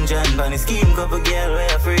 Big man join on the scheme. Couple girl we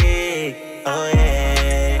a freak. Oh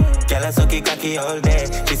yeah. Girl I suck it cocky all day.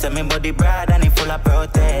 She said me body broad and it full of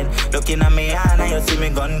protein. Looking at me hand and you see me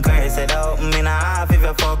gun curse. Said I open me in a half if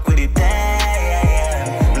you fuck with it.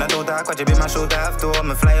 Not don't talk what you be my shooter after all.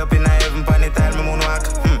 Me fly up in the heaven pon the time me moonwalk.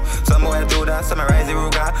 Some boy do that, some rise the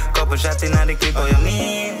Ruger. Couple shots in the clip. Oh you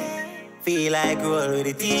mean? Feel like roll with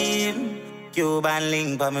the team. Cuban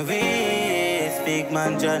link on my wrist. Big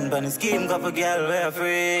man John pon the scheme. Couple girl we a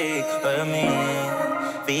freak. Oh you mean?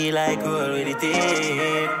 Feel like roll with the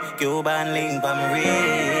team. Cuban link on my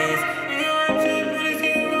wrist.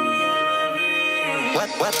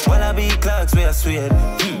 What I be clocks we a sweat.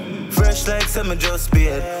 Fresh like summer just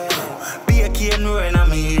beard. Be a cane roaring on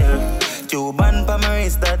me here. Cuban pa my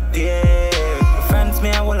wrist that day. Friends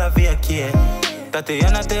me a wall of a care. That you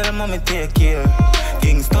not tell mommy take care.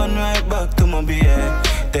 Kingston right back to my beer.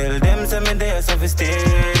 Tell them say me there so fi stay.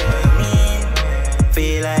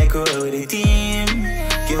 Feel like roll with the team.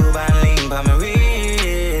 Cuban link on my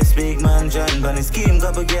wrist. Big man John on the scheme.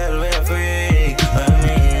 Couple girl we a freak.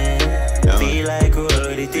 Feel like roll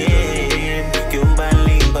with the team. Cuban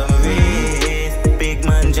link on my wrist. Big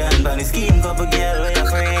man John on the scheme. Couple girl we a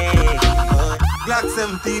freak. Glock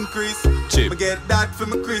 17 Chris. I get that for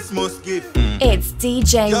my Christmas gift. It's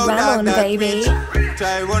DJ Ramon, baby.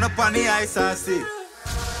 Try run up on the ice and see.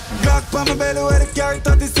 Glock on my belly where the carry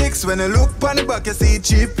 36. When I look on the back you see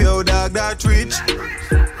cheap. Yo dog, that rich.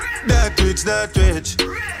 That rich.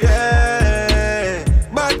 Yeah.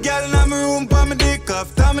 Bad girl in my room pa my dick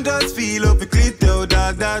off. Time me just feel up the clit. Yo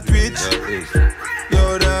dog, that rich.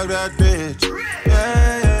 Yo dog, that rich.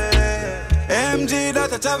 Yeah. MG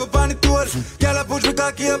that I travel upon the tour. Girl I push me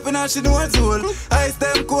cocky up and she know it's all. Ice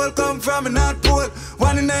them cold come from the North Pole.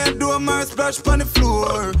 One in the head do a mer splash upon the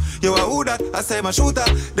floor. Yo I who that? I say my shooter.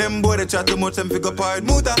 Them boy they chat too much them figure part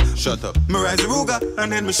motor. Shut up. Me rise the Ruger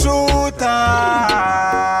and then me shooter.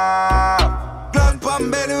 Glock pan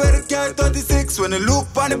belly where the carry 36. When I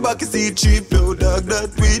look on the back you see cheap. Yo dog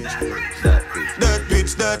that rich.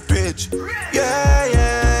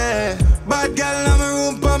 Yeah. Bad girl in my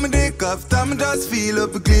room pa my dick off. Time I just feel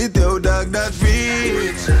up a clit. Yo dog that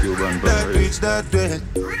rich. That rich.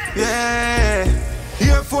 Yeah.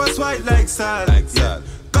 Air Force white like salt.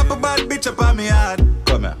 Couple bad bitch up on me heart.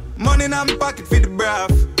 Come here. Money in my pocket for the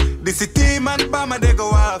braff. This is team and the bomber they go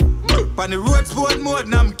off. On the road sport mode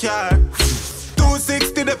in my car.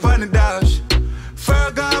 260 the on the dash.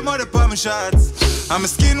 Fergal mother pa my shots. I'm a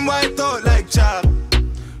skin white out like chop.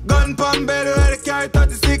 Gun pump belly where the carry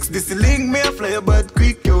 36. This is link me a fly but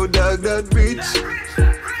quick. Yo dog that rich.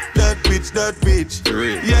 That rich.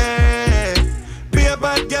 Yeah. Be a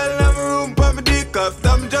bad girl in my room pa my dick off.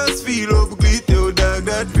 Them just feel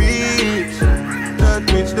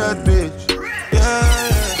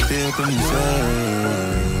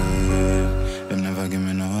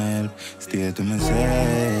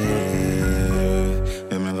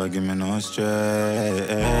stress.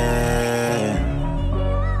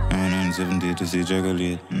 970 to see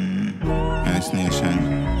Juggle. Nice nation.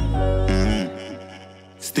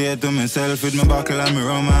 Stay to myself with my buckle and my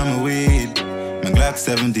rum and my weed. My Glock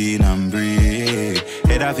 17 and breathe.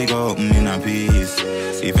 Head off, go open in a piece.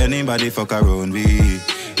 If anybody fuck around me,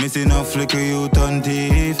 missing no flicker you turn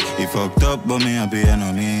thief. He fucked up but me happy and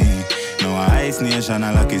on me. No ice nation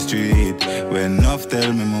a lucky street. When enough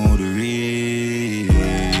tell me more to reach.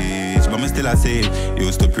 But me still a say,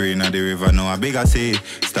 used to pray in the river, now a bigger say.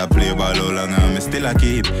 Stop play ball all long and me still a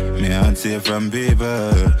keep me heart safe from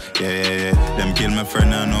people. Yeah. Them kill my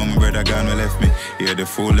friend and now my brother gone we left me. Hear the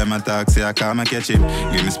fool them attack, say I can't catch him.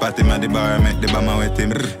 Give me spot him at the bar, make the bomber wet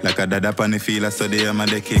him. Like a dada pan the field, so they am a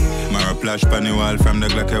decking. Mara flash pan the wall from the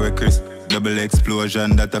Glock with Chris. Double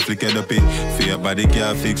explosion that a flicker up it. Fear body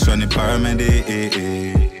can't fix on the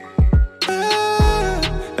paramedic.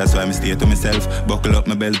 That's why I stay to myself. Buckle up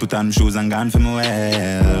my belt, put on shoes and gone for my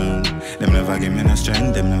well. Them never give me no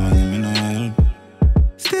strength, them never give me no help.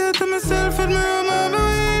 Stay to myself with my rum and my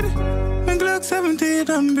weed. My Glock 17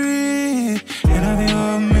 and breathe. And I be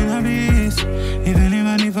home in a beast. If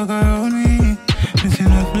anybody fuck around me, missing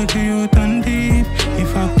a flicker you turn deep. He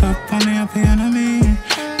fucked up on me, happy and on me.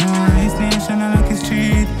 No ice nation, I like his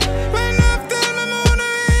street.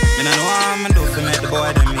 Me no know how I'ma do to make the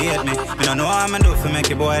boy them hate me. Me no know how I'ma do to make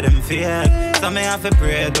the boy them fear. So me have to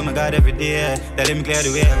pray to my God every day. Tell him clear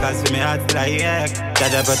the way, cause for me heart still a ache.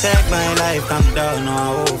 Gotta protect my life, I'm don't know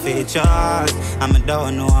how who feel trust. I'm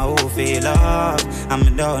don't know how who feel love.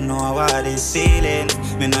 I'm don't know what is feelings.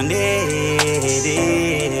 Me no need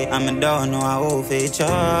it. I'm don't know how who feel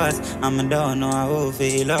trust. I'm don't know how who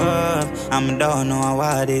feel love. I'm don't know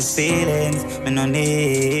what is feelings. Me no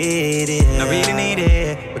need it. No really need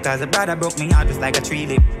it. Because a brother broke me heart just like a tree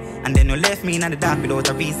lip. And then you left me in the dark without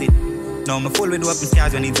a reason. Now I'm full with open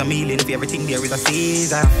scars, you need some healing. For everything there is a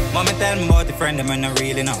season. Mommy tell me about the friend, them when I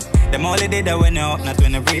really know. Them only did that when you're up, not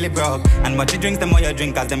when you really broke. And what you drink, the more you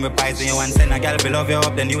drink, cause them reprising you and send a girl below you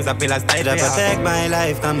up, then use a pill as tight. To protect my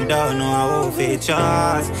life, I'm don't know how who feel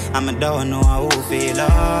trust. I'm don't know how who feel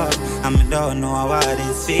love. I'm don't know what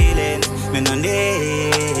is feelings. Me no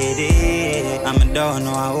need it. I'm don't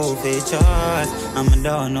know how who feel trust. I'm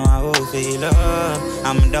don't know how who feel love.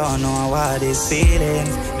 I'm don't know what is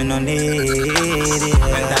feelings. Me no need it.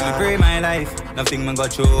 When time I pray my life, nothing me go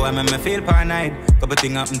through, I make me feel paranoid. Couple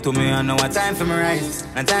things happen to me, I know what time for me rise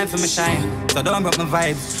and time for me shine. So don't broke my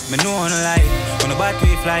vibes, me know on the life. When the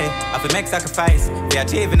battery fly, I have to make sacrifice. We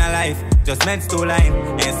achieving a life, just meant to line.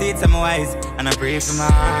 And see it's in my eyes, and I pray for my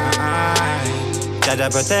eyes. Gotta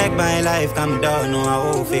protect my life, I'm don't know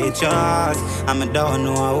how who feel trust. I'm don't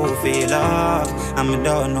know how who feel love. I'm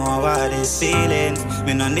don't know what is feelings.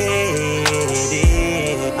 Me no need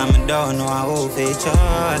it. I'm don't know how who feel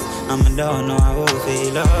trust. I'm don't know how who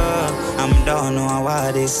feel love. I'm don't know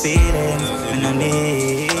what is feelings. Me no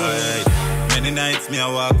need it. Many nights me a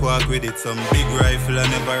walk with it. Some big rifle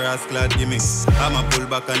and never ask clad gimme. I'ma pull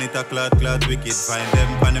back on it a clad wicked. Find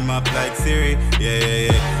them on the map like Siri.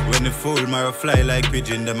 Yeah. When the fool marrow fly like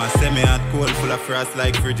pigeon. Them a semi-hot cold full of frost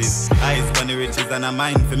like fridges. Eyes on the riches and a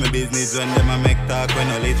mind for me business. When them a make talk when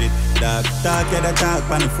no legit. Talk, yeah, the talk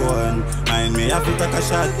on the phone. Mind me have to take a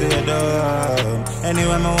shot to your door.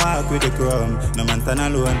 Anyway me walk with the chrome. No man stand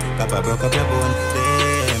alone. Kappa broke up your bone.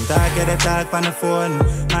 Talk, yeah, the talk on the phone.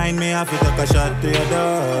 Mind me have to take a shot to your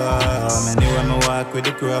door. Anyway, me walk with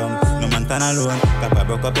the chrome. No man stand alone. Kappa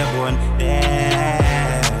broke up your bone.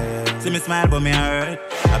 Yeah. See me smile, but me hurt.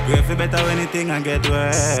 I pray for better when anything I get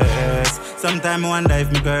worse. Sometimes I wonder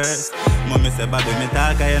if me curse. Mommy say, Bobby, me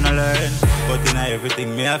talk, I no learn. But in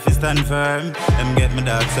everything, me have to stand firm. Them get me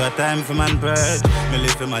dark, so time for man purge. Me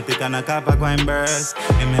live for my tick and a cap a coin burst.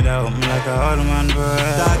 Give me the open like a old man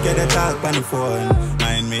bird. Talk, yeah, the talk on the phone.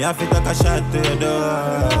 Mind me, have to take a shot to your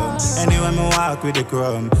door. Anyway, me walk with the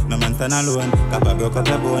chrome. No man stand alone. Kappa broke up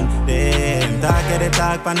your bone. Damn, talk, yeah, the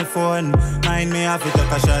talk on the phone. Mind me, have to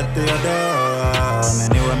take a shot to your door.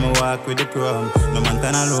 Anyway, me walk with the chrome. No man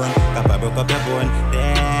stand alone. Kappa broke up your bone.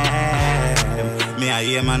 Damn. Me a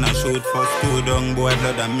aim and a shoot for two dung boy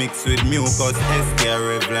blood and mix with mucus. SK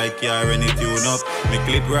rev like car when it tune up. Me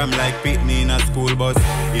clip ram like Pitney in a school bus.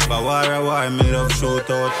 If I war, me love shoot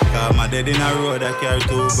out. Cause my dead in a road I carry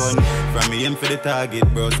two gun. From me aim for the target,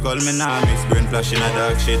 bro. Skull me now miss brain flash in a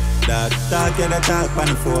dark shit. That talk, yeah, the talk on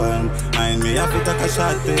the phone. Mind me have to take a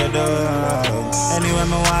shot to your door. Anyway,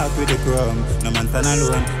 me walk with the chrome. No man stand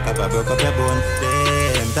alone. Kappa broke up your bone.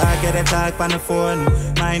 Talk, yeah, the talk on the phone.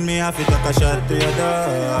 Mind me have to take a shot to your door.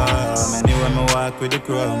 Anyway, me walk with the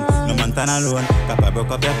chrome. No man stand alone. Kappa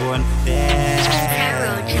broke up your bone. Damn.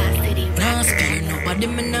 Nah, scared nobody,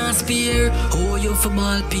 me nah not spare. Oh, you for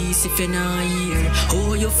ball piece if you're not here.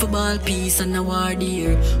 Oh, you for ball piece and a war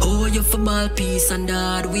dear. Oh, you for ball piece and the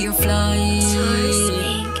hardware fly.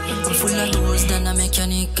 I'm full of doors than a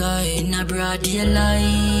mechanic guy in a broad daylight.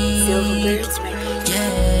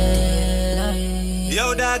 Yeah.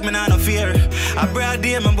 Yo dog, me nah no fear. I broad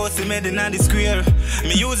day, my bossy made in the square.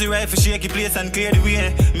 Me use the rifle, shake the place and clear the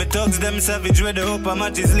way. Me thugs them savage, where the upper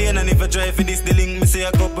match is lane. And if I try for this, the link, me say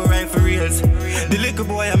a couple rifle reels. The little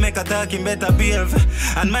boy, I make a talk, him better behave.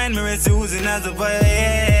 And mind me rest using as a fire,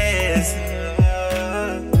 yes.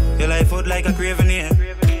 Your life out like a craven here.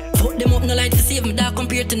 Fuck them up, no light to save me, dog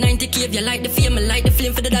compared to 90 cave. You like the fame, I like the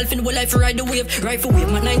flame for the dolphin. Whole life ride the wave, rifle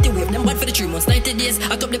wave, my 90 wave. Them bad for the 3 months, 90 days.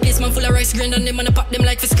 I top the place, man full of rice grain and them and I pop them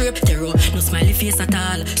like for scrape. Terror, no smiley face at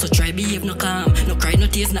all. So try behave, no calm. No cry, no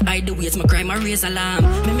tears, no hide the ways. My crime, I raise alarm.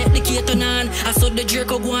 Me make the key turn on. I saw the jerk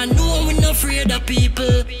go on. No, we not afraid of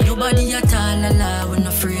people. Nobody at all, la, we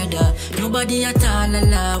not afraid of. Nobody at all,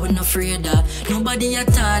 la, we not afraid of. Nobody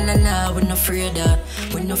at all, la, we not afraid of.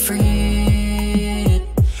 We not afraid.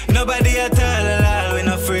 Nobody at all, we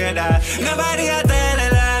not afraid of. Nobody at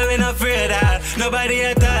all, we not afraid of. Nobody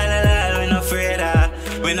at all, we not afraid of.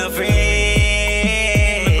 We not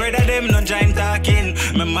afraid. My brother them no giant talking.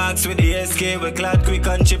 My marks with the SK, we clad quick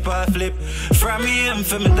and chip or flip. From him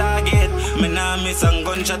for my target. Me nah miss and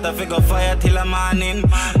gunshot I figure fire till the morning.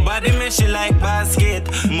 Body me she like basket.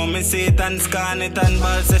 Mommy see it and scan it and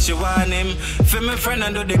ball say she want him. For my friend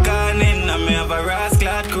and do the canning. And me have a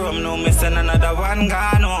rascal chrome. No me send another one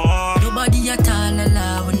gone home. Nobody at all,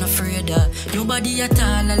 la, we not afraid of. Nobody at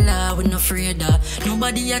all, la, we not afraid of.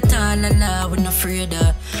 Nobody at all, la, we not afraid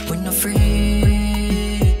of. We not afraid.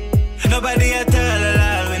 Nobody at all,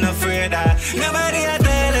 la, we not afraid of. Nobody at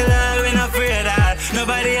all, la, we not afraid of.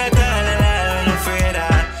 Nobody at all, la, we not afraid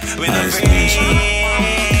of. We not afraid.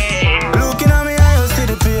 Looking at me, I don't see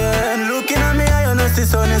the pain. Looking at me, I don't see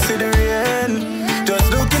sun, you see the rain. Just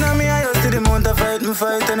looking at me, I don't see the amount of fight, me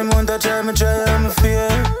fight, and the amount of try, me fear.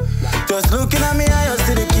 Just looking at me, I don't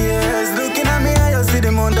see the cares. Looking at me, I don't see the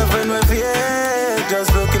amount of friend we fear.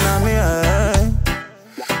 Just looking at me,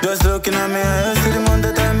 just looking at me, I don't see the amount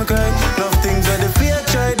of time I cry. Enough things where the fear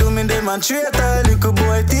try do me, them and traitor. Little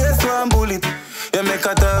boy, taste one bullet. You make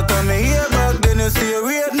a talk on me here back, then you see a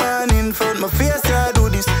weird man in front my face, yeah, I do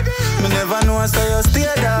this. Me never know, so you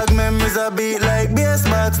stay dog. Memories a beat like bass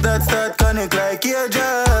box that start connect like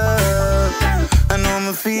eardrop. I know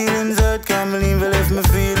my feelings hurt, can't believe I left me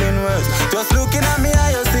feeling worse. Just looking at me,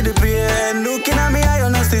 I see the pain. Looking at me, I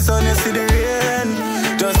don't see sun, you see the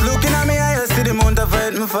rain. Just looking at me, I see the amount of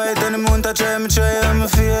fight, me fight, and the amount of try, and me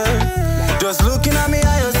fear. Just looking at me,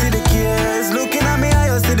 I see the cares. Looking at me,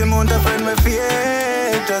 I see the amount of friend me fear.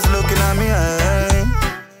 Just looking at me,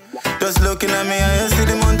 just looking at me, I see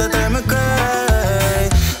the amount of time I cry.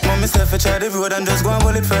 Myself, I try the road and just go and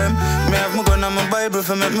hold it firm. Me have my gun and my Bible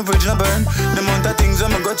for make my bridge not burn. The amount of things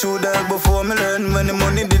when I go through dark before me learn. When the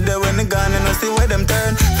money did there, when they gone and I see where them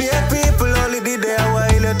turn. Fake people only did there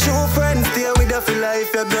while your true friends stay with you for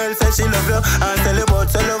life. Your girl says she love you and tell you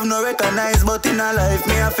about your love no recognize. But in her life,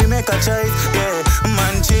 me have to make a choice. Yeah,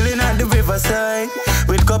 man chilling at the riverside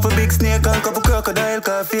with couple big snake and couple crocodile.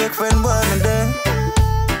 Cause fake friend want me there.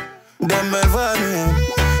 Them well for me.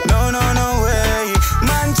 No, no, no way.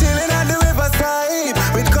 Man chilling at the riverside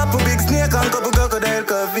with couple big snake and couple crocodile.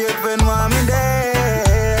 Cause fake friend want me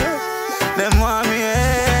there. Them want me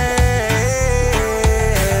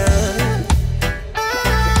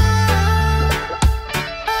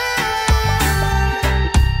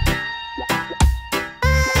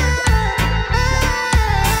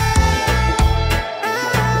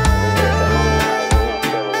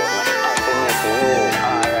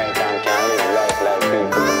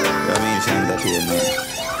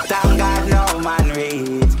Thank God no man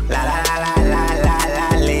reach. La la la la la la la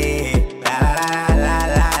lee. La la la la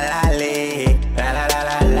la la lee. La la la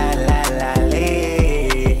la la la la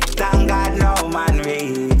lee. Thank God no man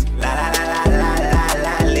reach. La la la la la la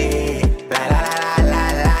la lee. La la la la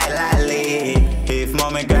la la lee. If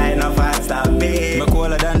mommy cry no fast stop me. Me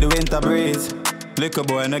colder than the winter breeze. Liquor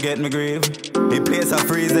boy no get me grieve. The place a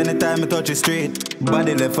freeze anytime I touch the street.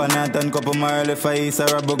 Body left a north and couple mile left a east. I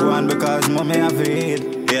rubber go on because mommy have to eat.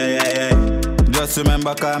 Yeah, yeah, yeah. Just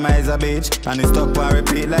remember Karma is a bitch. And it stop and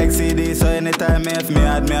repeat like CD. So anytime if me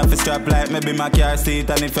had me have to strap like maybe my car seat.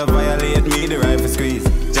 And if you violate me, the rifle squeeze.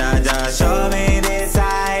 Jah show me the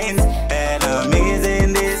signs. Enemies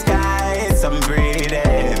in disguise. Some breed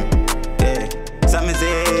them. Yeah. Some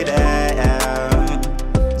see them.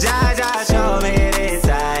 Jah show me the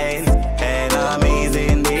signs. Enemies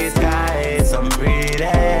in disguise. Some breed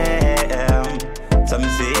them. Some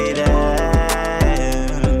see them.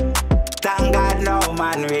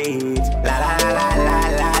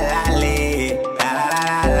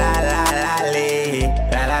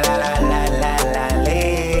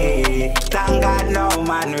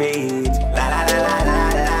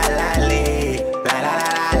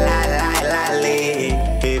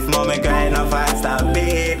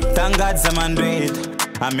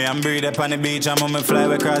 And me and breathe up on the beach, and when me fly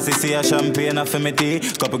across the sea, a champagne off for me tea.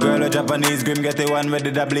 Couple girl with Japanese grim, get the one with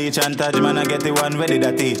the bleach, and Taj man I get the one with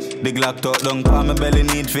the teach. The Glock talk down pa my belly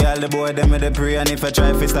need for all the boy them with the pray, and if I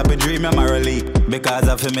try to stop a dream, I'm a relief. Because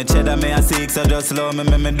of me cheddar me a seek, so just slow me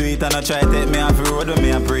do it, and I try take me off the road with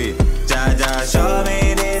me a pray. Jaja show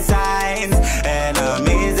me the signs,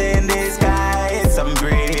 enemies in disguise, some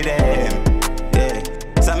breathing, yeah,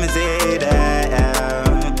 some see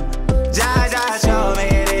them. Jaja show me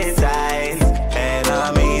the signs,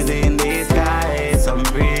 enemies in disguise, some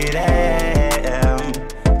breathing,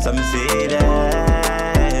 some see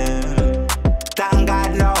them. Thank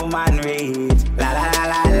God no man reach, la la la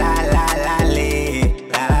la la la la lee,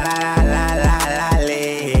 la la la la la la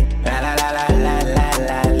lee, la la la la la la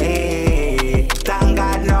la lee. Thank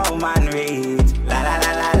God no man reach, la la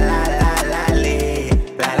la la la la la lee,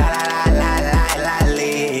 la la la la la la la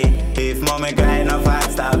lee. If mommy cry no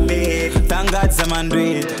fast stop beat, thank God some man do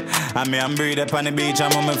it. And me and breathe up on the beach,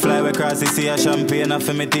 and when me fly across the sea, a champagne off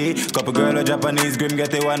for me tea. Couple girl with Japanese grim,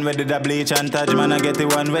 get the one with the bleach, and Taj man I get the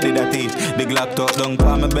one with the teach. The Glock talk down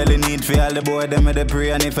pa my belly need for all the boy them with the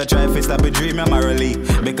pray, and if I try to stop a dream, I'm a relief.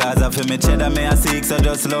 Because of me cheddar me a seek, so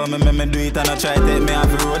just slow me do it, and I try to take me off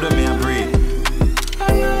the road with me a pray.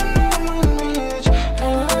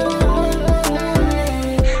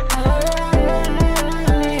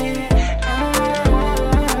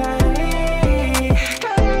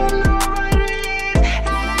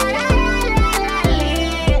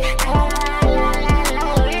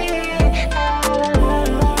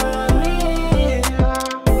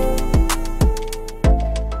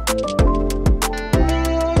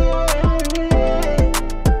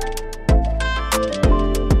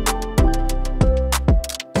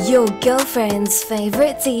 Your girlfriend's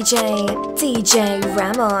favorite DJ, DJ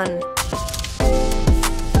Ramon.